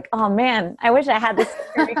moment I was like, oh man, I wish I had this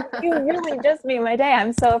sticker because you really just made my day.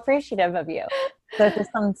 I'm so appreciative of you. So it's just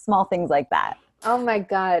some small things like that. Oh my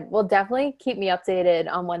God. Well, definitely keep me updated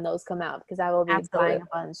on when those come out because I will be Absolutely. buying a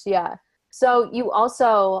bunch. Yeah. So you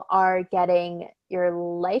also are getting your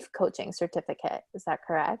life coaching certificate. Is that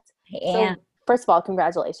correct? And So first of all,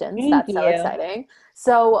 congratulations. thank That's so you. exciting.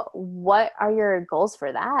 So what are your goals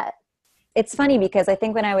for that? It's funny because I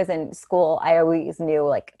think when I was in school, I always knew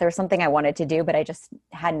like there was something I wanted to do, but I just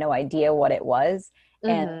had no idea what it was.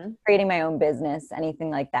 And Mm-hmm. creating my own business, anything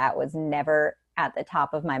like that was never at the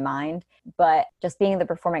top of my mind. But just being in the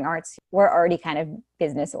performing arts, we're already kind of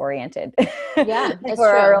business oriented. Yeah, Like it's we're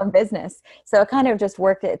our true. own business. So it kind of just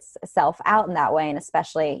worked itself out in that way. And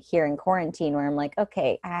especially here in quarantine where I'm like,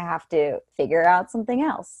 okay, I have to figure out something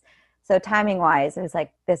else. So timing wise, it was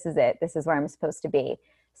like, this is it. This is where I'm supposed to be.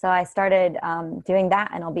 So I started doing that,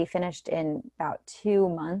 and I'll be finished in about 2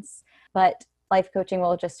 months. But life coaching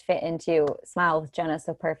will just fit into Smile with Jenna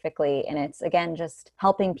so perfectly. And it's, again, just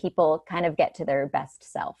helping people kind of get to their best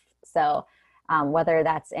self. So whether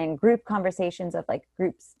that's in group conversations of like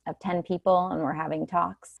groups of 10 people, and we're having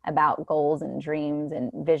talks about goals and dreams and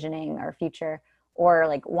visioning our future, or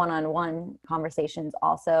like one-on-one conversations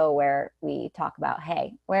also where we talk about,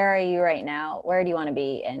 hey, where are you right now? Where do you want to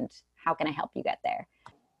be? And how can I help you get there?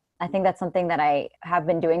 I think that's something that I have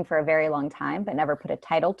been doing for a very long time, but never put a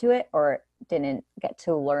title to it or didn't get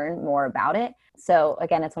to learn more about it. So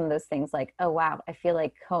again, it's one of those things like, oh, wow, I feel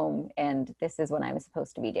like home and this is what I'm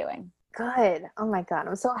supposed to be doing. Good. Oh my God.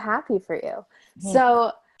 I'm so happy for you. Mhm.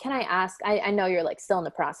 So can I ask, I know you're like still in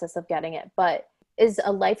the process of getting it, but is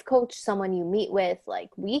a life coach someone you meet with like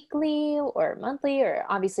weekly or monthly? Or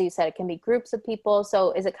obviously you said it can be groups of people.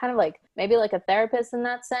 So is it kind of like maybe like a therapist in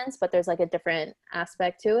that sense, but there's like a different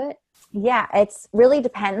aspect to it? Yeah, it's really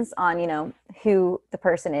depends on, you know, who the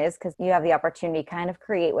person is, because you have the opportunity to kind of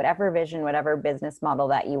create whatever vision, whatever business model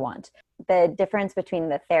that you want. The difference between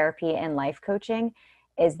the therapy and life coaching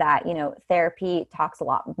is that, you know, therapy talks a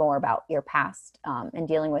lot more about your past and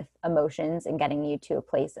dealing with emotions and getting you to a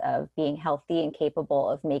place of being healthy and capable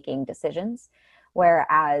of making decisions.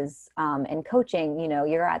 Whereas in coaching, you know,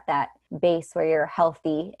 you're at that base where you're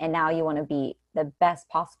healthy and now you want to be the best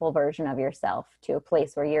possible version of yourself to a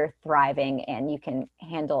place where you're thriving and you can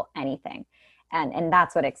handle anything. And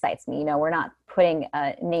that's what excites me. You know, we're not putting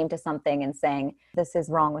a name to something and saying, this is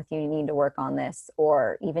wrong with you, you need to work on this,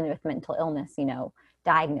 or even with mental illness, you know,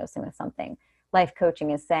 diagnosing with something. Life coaching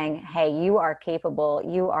is saying, hey, you are capable,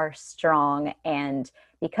 you are strong, and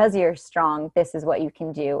because you're strong, this is what you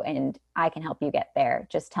can do, and I can help you get there.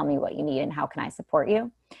 Just tell me what you need and how can I support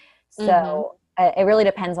you? So it really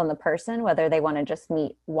depends on the person, whether they want to just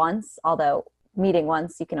meet once, although meeting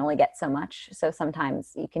once, you can only get so much. So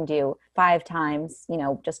sometimes you can do 5 times,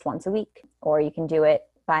 just once a week, or you can do it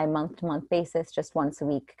by month to month basis, just once a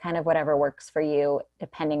week, kind of whatever works for you,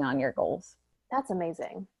 depending on your goals. That's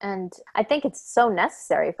amazing. And I think it's so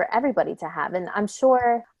necessary for everybody to have. And I'm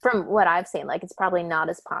sure from what I've seen, like it's probably not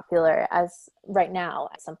as popular as right now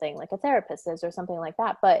as something like a therapist is or something like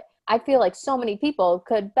that. But I feel like so many people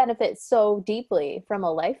could benefit so deeply from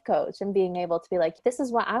a life coach and being able to be like, this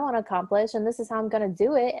is what I want to accomplish and this is how I'm going to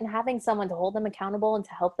do it. And having someone to hold them accountable and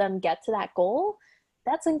to help them get to that goal,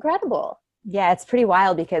 that's incredible. Yeah, it's pretty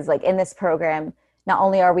wild because like in this program, not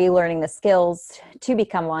only are we learning the skills to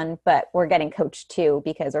become one, but we're getting coached too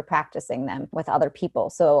because we're practicing them with other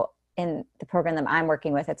people. So in the program that I'm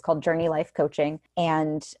working with, it's called Journey Life Coaching.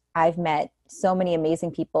 And I've met so many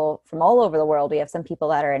amazing people from all over the world. We have some people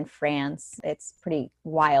that are in France. It's pretty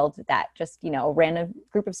wild that just, a random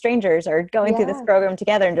group of strangers are going through this program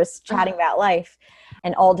together and just chatting about life,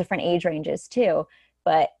 and all different age ranges too.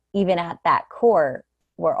 But even at that core,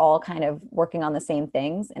 we're all kind of working on the same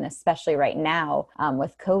things. And especially right now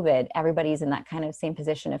with COVID, everybody's in that kind of same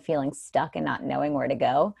position of feeling stuck and not knowing where to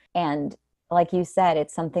go. And like you said,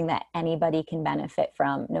 it's something that anybody can benefit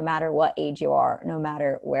from, no matter what age you are, no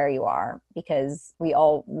matter where you are, because we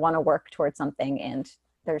all want to work towards something. And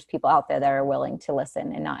there's people out there that are willing to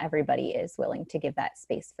listen, and not everybody is willing to give that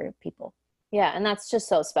space for people. Yeah. And that's just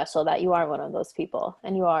so special that you are one of those people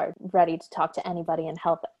and you are ready to talk to anybody and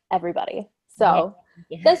help everybody. So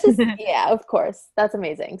that's just, yeah, of course. That's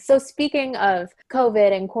amazing. So speaking of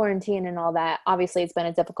COVID and quarantine and all that, obviously it's been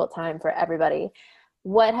a difficult time for everybody.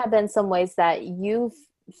 What have been some ways that you've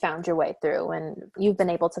found your way through and you've been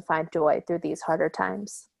able to find joy through these harder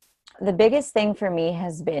times? The biggest thing for me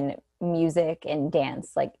has been music and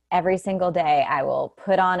dance. Like every single day I will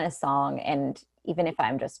put on a song, and even if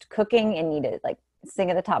I'm just cooking and need to like sing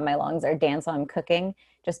at the top of my lungs or dance while I'm cooking,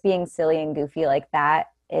 just being silly and goofy like that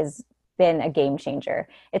is been a game changer.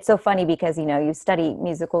 It's so funny because, you study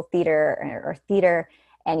musical theater or theater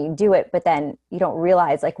and you do it, but then you don't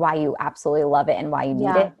realize like why you absolutely love it and why you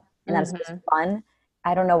need it. And that's just fun.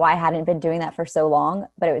 I don't know why I hadn't been doing that for so long,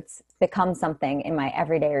 but it's become something in my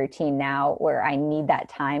everyday routine now where I need that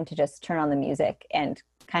time to just turn on the music and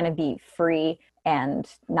kind of be free and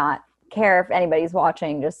not care if anybody's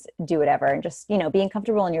watching, just do whatever and just, being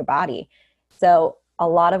comfortable in your body. So a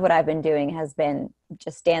lot of what I've been doing has been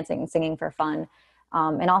just dancing and singing for fun,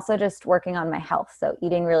 and also just working on my health. So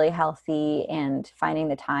eating really healthy and finding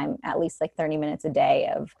the time, at least like 30 minutes a day,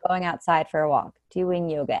 of going outside for a walk, doing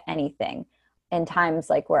yoga, anything. In times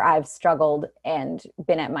like where I've struggled and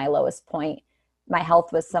been at my lowest point, my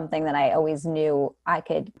health was something that I always knew I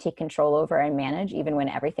could take control over and manage, even when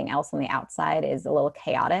everything else on the outside is a little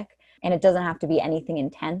chaotic. And it doesn't have to be anything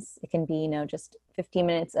intense. It can be, just 15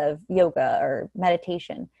 minutes of yoga or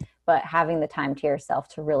meditation, but having the time to yourself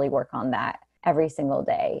to really work on that every single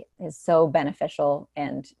day is so beneficial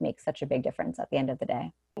and makes such a big difference at the end of the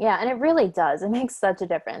day. Yeah, and it really does. It makes such a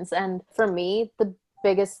difference. And for me, the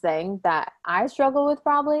biggest thing that I struggle with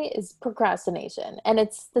probably is procrastination. And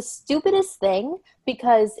it's the stupidest thing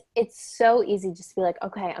because it's so easy just to be like,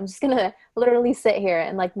 okay, I'm just going to literally sit here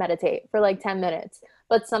and like meditate for like 10 minutes.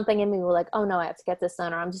 But something in me will like, oh no, I have to get this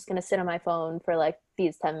done, or I'm just going to sit on my phone for like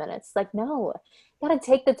these 10 minutes. Like, no, you got to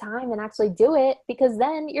take the time and actually do it, because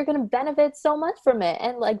then you're going to benefit so much from it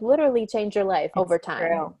and like literally change your life over time.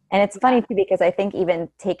 True. And it's funny too, because I think even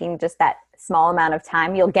taking just that small amount of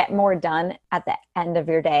time, you'll get more done at the end of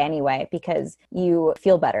your day anyway, because you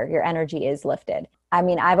feel better. Your energy is lifted. I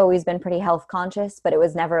mean, I've always been pretty health conscious, but it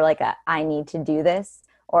was never like I need to do this,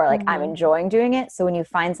 or like I'm enjoying doing it. So when you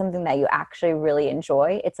find something that you actually really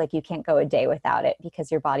enjoy, it's like you can't go a day without it because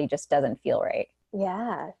your body just doesn't feel right.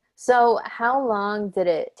 Yeah. So how long did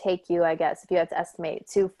it take you, I guess, if you had to estimate,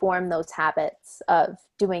 to form those habits of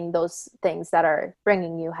doing those things that are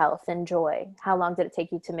bringing you health and joy? How long did it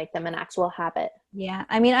take you to make them an actual habit? Yeah.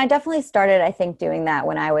 I mean, I definitely started, I think, doing that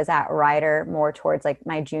when I was at Rider, more towards like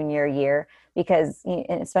my junior year, because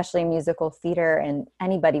especially musical theater and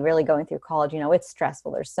anybody really going through college, it's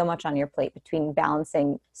stressful. There's so much on your plate between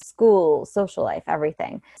balancing school, social life,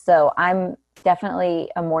 everything. So I'm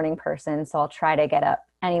definitely a morning person. So I'll try to get up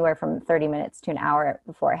anywhere from 30 minutes to an hour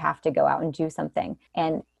before I have to go out and do something.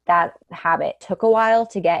 And that habit took a while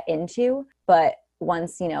to get into, but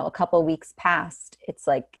once, a couple of weeks passed, it's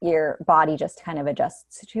like your body just kind of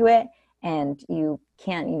adjusts to it, and you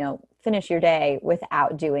can't, finish your day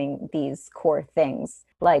without doing these core things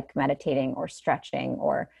like meditating or stretching,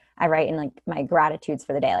 or I write in like my gratitudes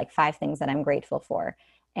for the day, like 5 things that I'm grateful for.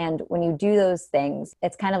 And when you do those things,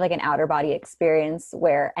 it's kind of like an outer body experience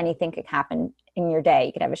where anything could happen in your day.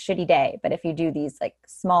 You could have a shitty day, but if you do these like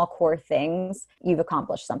small core things, you've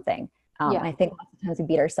accomplished something. Yeah. I think lots of times we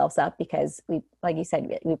beat ourselves up because we, like you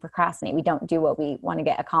said, we procrastinate. We don't do what we want to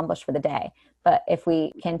get accomplished for the day. But if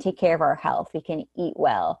we can take care of our health, we can eat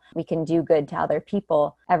well, we can do good to other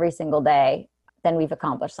people every single day, then we've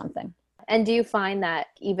accomplished something. And do you find that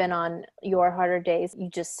even on your harder days, you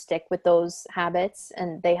just stick with those habits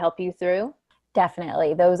and they help you through?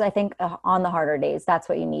 Definitely. Those, I think, on the harder days, that's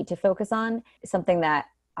what you need to focus on. Something that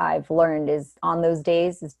I've learned is on those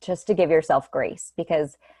days is just to give yourself grace,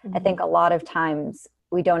 because I think a lot of times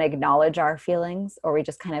we don't acknowledge our feelings, or we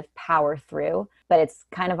just kind of power through. But it's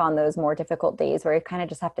kind of on those more difficult days where you kind of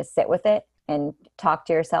just have to sit with it and talk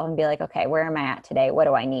to yourself and be like, okay, where am I at today? What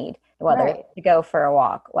do I need? Whether Right. it's to go for a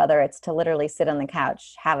walk, whether it's to literally sit on the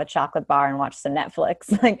couch, have a chocolate bar and watch some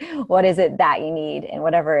Netflix, like what is it that you need? And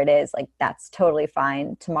whatever it is, like that's totally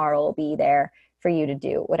fine. Tomorrow will be there for you to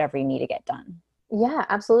do whatever you need to get done. Yeah,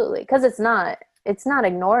 absolutely. Because it's not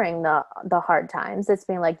ignoring the hard times. It's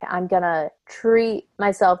being like, I'm gonna treat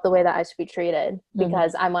myself the way that I should be treated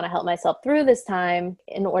because I want to help myself through this time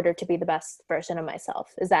in order to be the best version of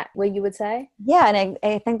myself. Is that what you would say? Yeah. And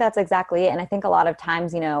I think that's exactly it. And I think a lot of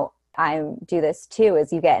times, I do this too,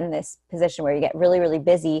 is you get in this position where you get really, really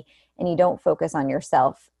busy and you don't focus on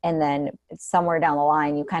yourself. And then somewhere down the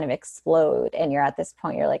line, you kind of explode and you're at this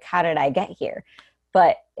point, you're like, how did I get here?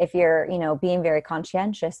 But if you're, being very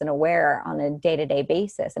conscientious and aware on a day-to-day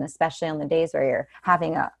basis, and especially on the days where you're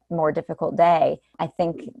having a more difficult day, I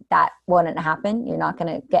think that wouldn't happen. You're not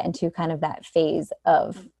going to get into kind of that phase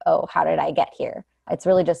of, oh, how did I get here? It's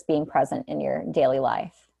really just being present in your daily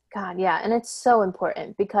life. God, yeah. And it's so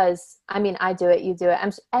important because, I mean, I do it, you do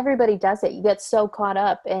it. Everybody does it. You get so caught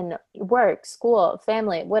up in work, school,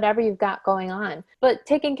 family, whatever you've got going on. But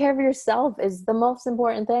taking care of yourself is the most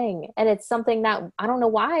important thing. And it's something that I don't know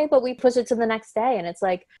why, but we push it to the next day. And it's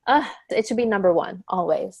like, it should be number one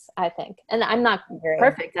always, I think. And I'm not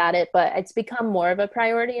perfect at it, but it's become more of a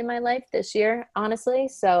priority in my life this year, honestly.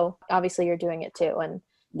 So obviously you're doing it too. And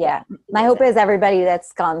yeah. My hope is everybody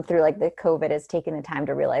that's gone through like the COVID is taking the time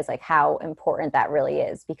to realize like how important that really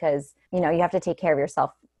is, because, you have to take care of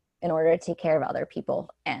yourself in order to take care of other people.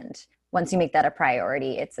 And once you make that a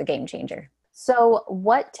priority, it's a game changer. So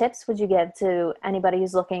what tips would you give to anybody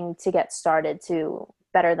who's looking to get started to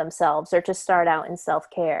better themselves or to start out in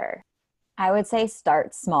self-care? I would say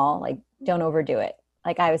start small, like don't overdo it.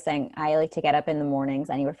 Like I was saying, I like to get up in the mornings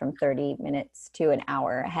anywhere from 30 minutes to an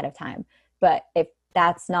hour ahead of time. But if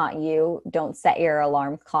that's not you, don't set your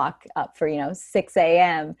alarm clock up for 6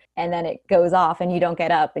 a.m. and then it goes off and you don't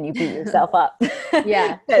get up and you beat yourself up.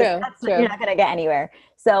 Yeah, true. You're not going to get anywhere.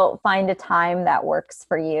 So find a time that works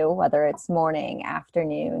for you, whether it's morning,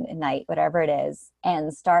 afternoon, night, whatever it is,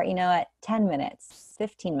 and start at 10 minutes,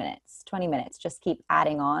 15 minutes, 20 minutes. Just keep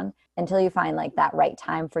adding on until you find like that right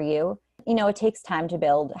time for you. It takes time to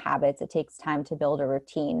build habits. It takes time to build a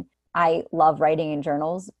routine. I love writing in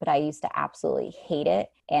journals, but I used to absolutely hate it.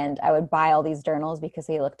 And I would buy all these journals because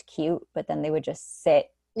they looked cute, but then they would just sit.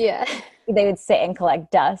 Yeah. They would sit and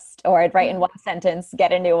collect dust, or I'd write in one sentence,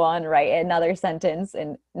 get a new one, write another sentence,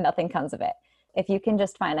 and nothing comes of it. If you can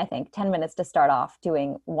just find, I think, 10 minutes to start off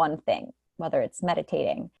doing one thing, whether it's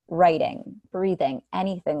meditating, writing, breathing,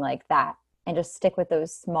 anything like that, and just stick with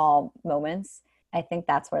those small moments, I think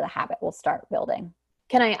that's where the habit will start building.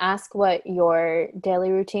 Can I ask what your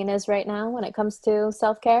daily routine is right now when it comes to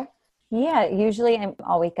self-care? Yeah, usually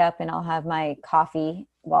I'll wake up and I'll have my coffee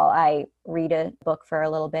while I read a book for a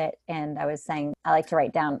little bit. And I was saying I like to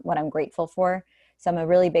write down what I'm grateful for. So I'm a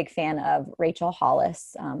really big fan of Rachel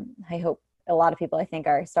Hollis. I hope a lot of people, I think,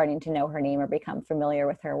 are starting to know her name or become familiar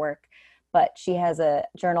with her work. But she has a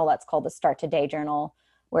journal that's called the Start Today Journal,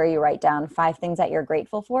 where you write down 5 things that you're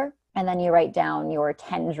grateful for. And then you write down your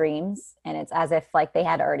 10 dreams, and it's as if like they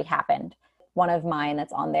had already happened. One of mine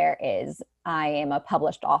that's on there is I am a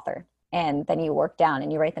published author. And then you work down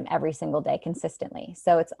and you write them every single day consistently.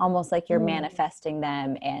 So it's almost like you're manifesting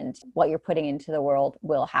them, and what you're putting into the world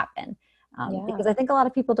will happen. Because I think a lot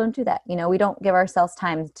of people don't do that. We don't give ourselves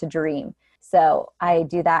time to dream. So I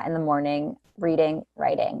do that in the morning, reading,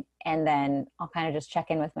 writing, and then I'll kind of just check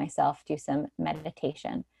in with myself, do some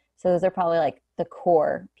meditation. So those are probably like the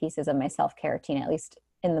core pieces of my self-care routine, at least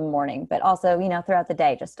in the morning, but also, throughout the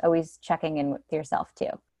day, just always checking in with yourself too.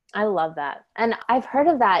 I love that. And I've heard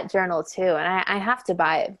of that journal too. And I have to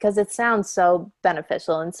buy it because it sounds so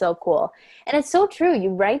beneficial and so cool. And it's so true. You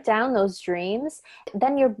write down those dreams,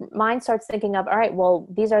 then your mind starts thinking of, all right, well,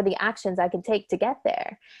 these are the actions I can take to get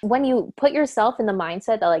there. When you put yourself in the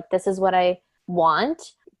mindset that like, this is what I want,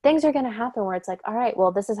 things are going to happen where it's like, all right,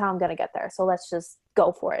 well, this is how I'm going to get there. So let's just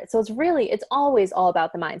go for it. So it's always all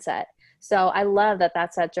about the mindset. So I love that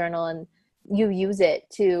that's that journal, and you use it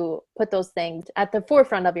to put those things at the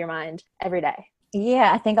forefront of your mind every day.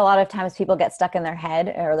 Yeah, I think a lot of times people get stuck in their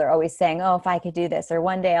head, or they're always saying, oh, if I could do this, or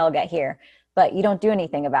one day I'll get here, but you don't do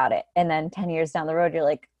anything about it. And then 10 years down the road, you're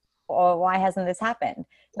like, oh, why hasn't this happened?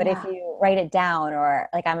 But if you write it down, or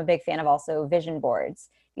like I'm a big fan of also vision boards,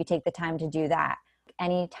 you take the time to do that.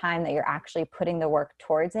 Any time that you're actually putting the work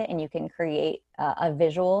towards it, and you can create a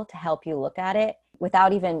visual to help you look at it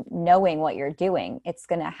without even knowing what you're doing, it's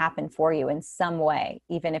going to happen for you in some way,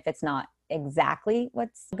 even if it's not exactly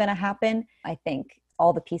what's going to happen. I think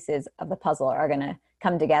all the pieces of the puzzle are going to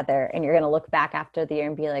come together, and you're going to look back after the year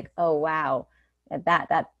and be like, oh, wow,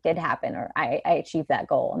 that did happen, or I achieved that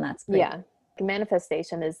goal. And that's great. Yeah.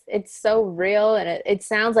 Manifestation it's so real, and it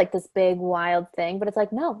sounds like this big wild thing, but it's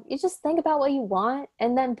like, no, you just think about what you want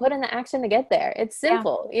and then put in the action to get there. It's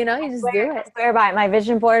simple. You just do it. I swear by my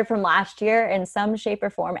vision board from last year, in some shape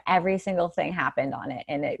or form, every single thing happened on it,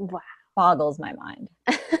 and it boggles my mind.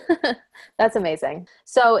 That's amazing.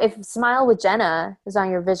 So if Smile with Jenna is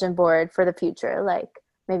on your vision board for the future, like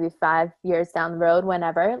maybe 5 years down the road,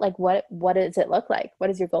 whenever, like what does it look like?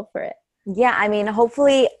 What is your goal for it? Yeah, I mean,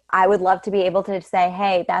 hopefully I would love to be able to say,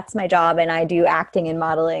 hey, that's my job, and I do acting and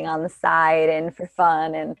modeling on the side and for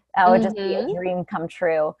fun, and that would just be a dream come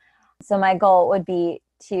true. So my goal would be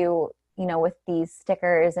to, with these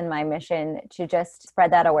stickers and my mission, to just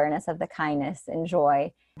spread that awareness of the kindness and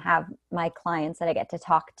joy, have my clients that I get to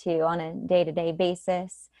talk to on a day-to-day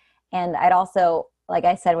basis. And I'd also, like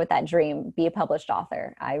I said with that dream, be a published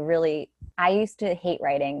author. I used to hate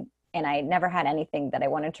writing, and I never had anything that I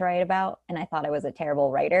wanted to write about. And I thought I was a terrible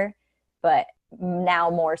writer. But now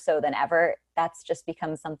more so than ever, that's just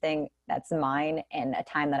become something that's mine, and a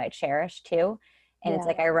time that I cherish too. And it's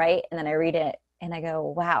like I write and then I read it and I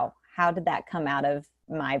go, wow, how did that come out of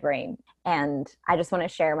my brain? And I just want to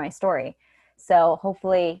share my story. So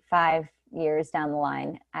hopefully 5 years down the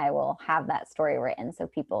line, I will have that story written so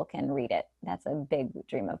people can read it. That's a big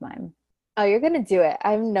dream of mine. Oh, you're going to do it.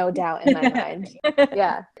 I have no doubt in my mind.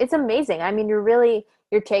 Yeah. It's amazing. I mean,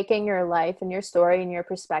 you're taking your life and your story and your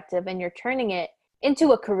perspective, and you're turning it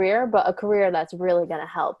into a career, but a career that's really going to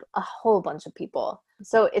help a whole bunch of people.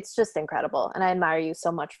 So it's just incredible. And I admire you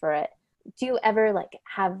so much for it. Do you ever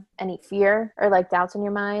have any fear or doubts in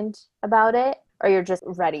your mind about it, or you're just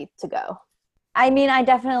ready to go? I mean, I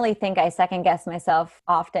definitely think I second guess myself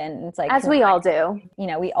often. It's like, as we all do.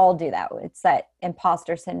 We all do that. It's that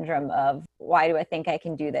imposter syndrome of, why do I think I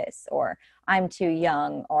can do this? Or I'm too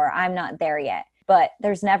young, or I'm not there yet. But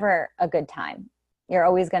there's never a good time. You're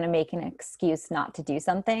always going to make an excuse not to do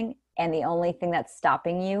something. And the only thing that's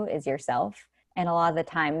stopping you is yourself. And a lot of the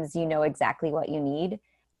times you know exactly what you need.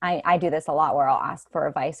 I do this a lot, where I'll ask for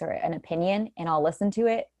advice or an opinion, and I'll listen to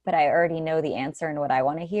it, but I already know the answer and what I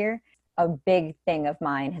want to hear. A big thing of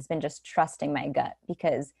mine has been just trusting my gut,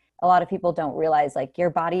 because a lot of people don't realize your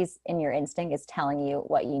body's and your instinct is telling you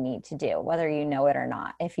what you need to do, whether you know it or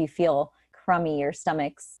not. If you feel crummy, your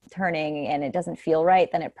stomach's turning and it doesn't feel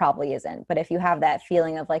right, then it probably isn't. But if you have that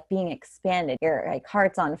feeling of being expanded, your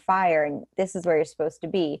heart's on fire and this is where you're supposed to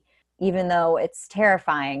be, even though it's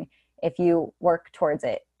terrifying, if you work towards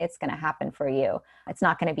it, it's going to happen for you. It's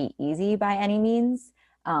not going to be easy by any means.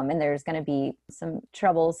 And there's going to be some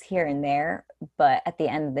troubles here and there, but at the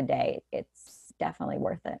end of the day, it's definitely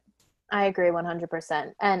worth it. I agree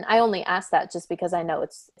 100%. And I only ask that just because I know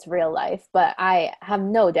it's real life, but I have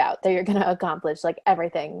no doubt that you're going to accomplish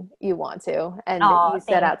everything you want to and you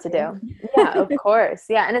set out to do. Yeah, of course.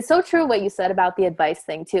 Yeah. And it's so true what you said about the advice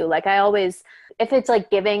thing too. I always, if it's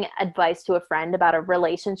giving advice to a friend about a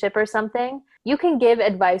relationship or something, you can give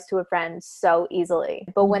advice to a friend so easily.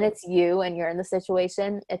 But when it's you and you're in the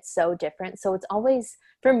situation, it's so different. So it's always,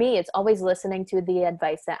 for me, it's always listening to the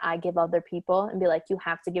advice that I give other people and be like, you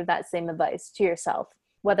have to give that same advice to yourself,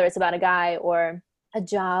 whether it's about a guy or a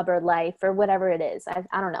job or life or whatever it is.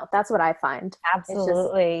 I don't know. That's what I find.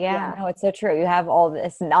 Absolutely. Yeah. No, it's so true. You have all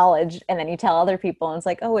this knowledge and then you tell other people and it's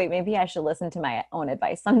like, oh wait, maybe I should listen to my own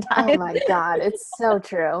advice sometimes. Oh my God. It's so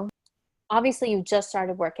true. Obviously you just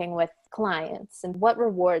started working with clients, and what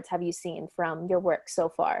rewards have you seen from your work so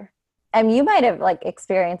far? And you might have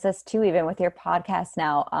experienced this too, even with your podcast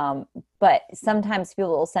now. But sometimes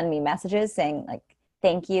people will send me messages saying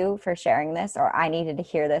thank you for sharing this, or I needed to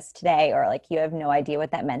hear this today, or like, you have no idea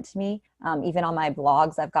what that meant to me. Even on my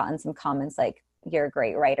blogs, I've gotten some comments like, you're a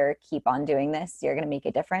great writer, keep on doing this, you're going to make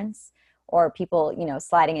a difference. Or people,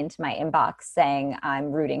 sliding into my inbox saying,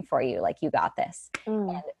 I'm rooting for you, like, you got this.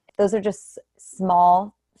 And those are just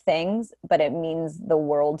small things, but it means the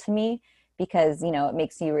world to me, because it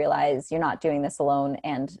makes you realize you're not doing this alone,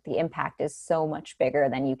 and the impact is so much bigger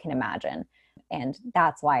than you can imagine. And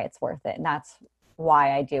that's why it's worth it. And that's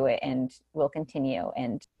why I do it and will continue.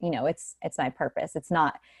 And it's my purpose. It's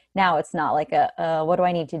not like what do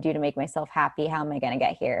I need to do to make myself happy? How am I going to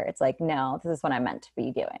get here? It's like, no, this is what I'm meant to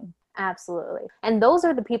be doing. Absolutely. And those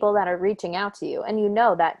are the people that are reaching out to you. And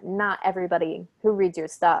that not everybody who reads your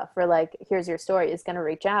stuff or like, here's your story, is going to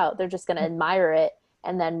reach out. They're just going to admire it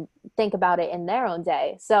and then think about it in their own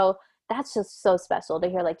day. So that's just so special to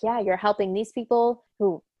hear, like, yeah, you're helping these people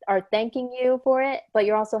who are thanking you for it, but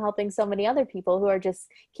you're also helping so many other people who are just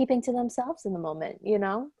keeping to themselves in the moment,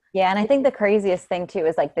 Yeah. And I think the craziest thing too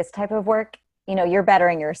is like, this type of work, you're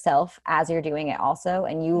bettering yourself as you're doing it also,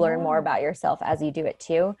 and you learn more about yourself as you do it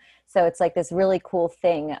too. So it's like this really cool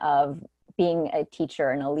thing of being a teacher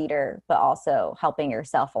and a leader, but also helping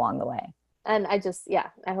yourself along the way. And I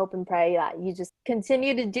hope and pray that you just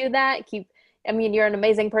continue to do that. You're an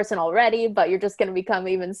amazing person already, but you're just going to become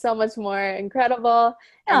even so much more incredible.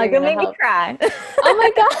 And you're going to make me cry. Oh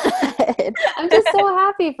my God. I'm just so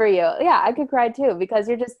happy for you. Yeah, I could cry too, because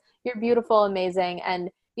you're beautiful, amazing. And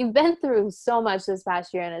you've been through so much this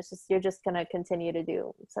past year, and you're just going to continue to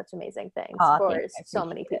do such amazing things for so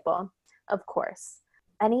many people. Of course.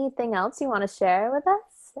 Anything else you want to share with us?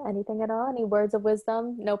 Anything at all? Any words of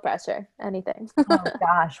wisdom? No pressure. Anything. Oh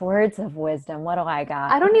gosh, words of wisdom. What do I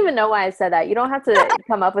got? I don't even know why I said that. You don't have to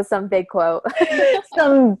come up with some big quote.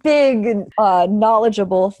 Some big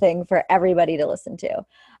knowledgeable thing for everybody to listen to.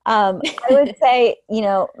 I would say,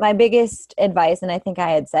 my biggest advice, and I think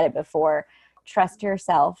I had said it before, trust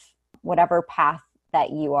yourself. Whatever path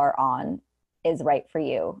that you are on is right for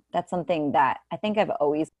you. That's something that I think I've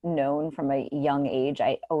always known from a young age.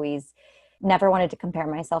 I always never wanted to compare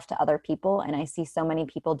myself to other people. And I see so many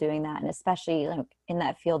people doing that. And especially like in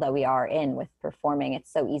that field that we are in with performing,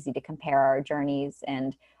 it's so easy to compare our journeys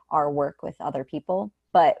and our work with other people.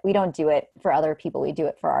 But we don't do it for other people. We do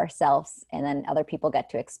it for ourselves. And then other people get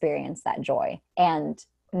to experience that joy. And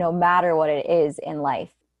no matter what it is in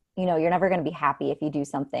life, you're never going to be happy if you do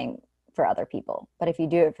something for other people. But if you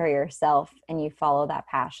do it for yourself and you follow that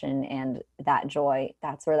passion and that joy,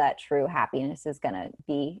 that's where that true happiness is going to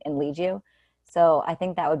be and lead you. So I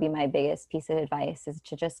think that would be my biggest piece of advice, is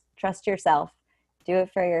to just trust yourself, do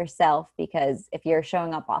it for yourself, because if you're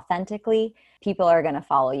showing up authentically, people are going to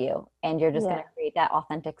follow you, and you're just going to create that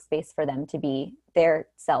authentic space for them to be their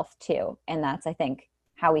self too. And that's, I think,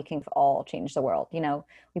 how we can all change the world.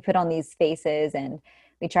 We put on these faces and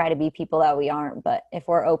we try to be people that we aren't, but if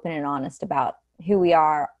we're open and honest about who we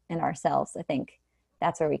are and ourselves, I think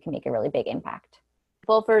that's where we can make a really big impact.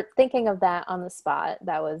 Well, for thinking of that on the spot,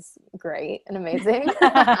 that was great and amazing.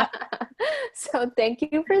 So thank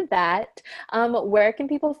you for that. Where can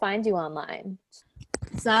people find you online?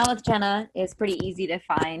 Smile with Jenna is pretty easy to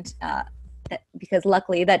find because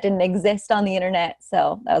luckily that didn't exist on the internet.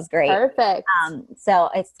 So that was great. Perfect. So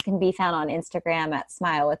it can be found on Instagram at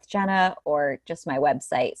Smile with Jenna, or just my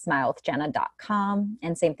website, smilewithjenna.com.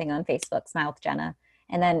 And same thing on Facebook, Smile with Jenna.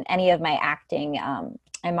 And then any of my acting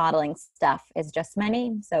and modeling stuff is just my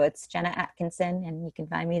name. So it's Jenna Atkinson, and you can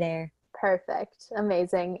find me there. Perfect.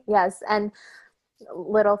 Amazing. Yes. And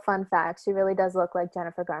little fun fact, she really does look like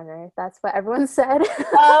Jennifer Garner. That's what everyone said.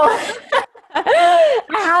 Oh,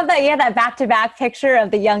 I have that. Yeah, that back-to-back picture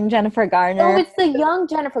of the young Jennifer Garner. Oh, it's the young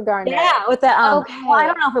Jennifer Garner. Yeah, with the okay. Well, I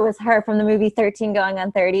don't know if it was her from the movie 13 Going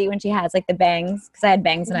on 30 when she has like the bangs, because I had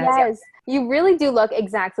bangs when I was young. You really do look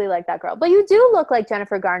exactly like that girl, but you do look like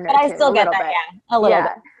Jennifer Garner. But I still get that, a little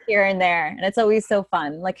bit here and there, and it's always so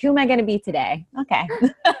fun. Like, who am I going to be today? Okay.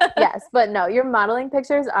 Yes, but no, your modeling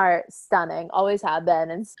pictures are stunning. Always have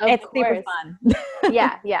been, and it's super fun.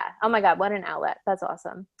 Yeah. Oh my God, what an outlet! That's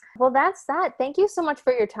awesome. Well, that's that. Thank you so much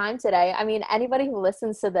for your time today. I mean, anybody who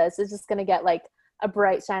listens to this is just going to get like a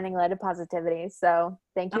bright, shining light of positivity. So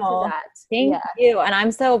thank you for that. Thank you. And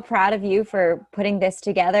I'm so proud of you for putting this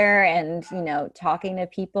together and, talking to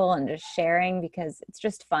people and just sharing, because it's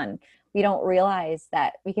just fun. We don't realize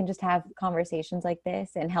that we can just have conversations like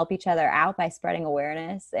this and help each other out by spreading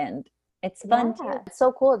awareness. And it's fun too. It's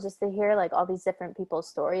so cool just to hear like all these different people's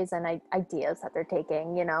stories and ideas that they're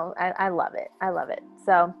taking, I love it. I love it.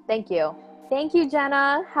 So thank you. Thank you,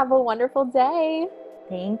 Jenna. Have a wonderful day.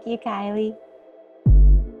 Thank you, Kylie.